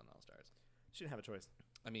be back on All Stars. She didn't have a choice.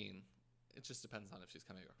 I mean, it just depends on if she's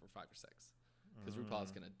coming back for 5 or 6. Because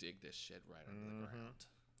RuPaul's gonna dig this shit right under the ground.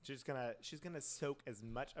 She's gonna soak as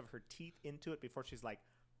much of her teeth into it before she's like,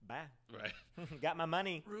 bye. Right. Got my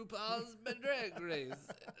money. RuPaul's Drag Race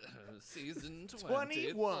season 21.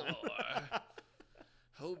 24.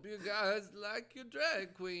 Hope you guys like your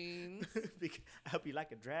drag queens. I hope you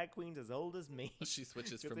like a drag queens as old as me. She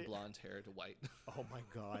switches from blonde hair to white. Oh my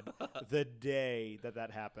God. The day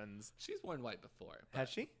that happens. She's worn white before. Has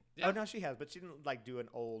she? Yeah. Oh, no, she has, but she didn't like do an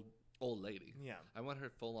old lady. Yeah. I want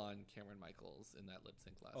her full on Cameron Michaels in that lip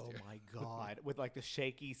sync last year. Oh my God. With like the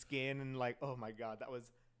shaky skin and like, oh my God. That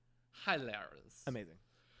was Hilarious. amazing.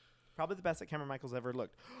 Probably the best that Cameron Michaels ever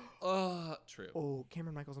looked. True. Oh,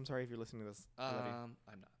 Cameron Michaels, I'm sorry if you're listening to this. I love you.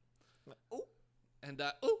 I'm not. Oh. And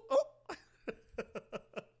Oh.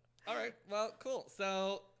 all right. Well, cool.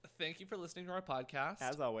 So thank you for listening to our podcast.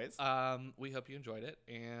 As always. We hope you enjoyed it,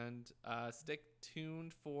 and stick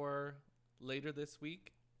tuned for later this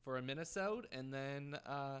week for a minisode, and then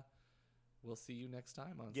we'll see you next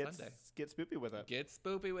time on Sunday. Get spoopy with it. Get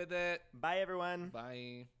spoopy with it. Bye, everyone.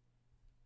 Bye.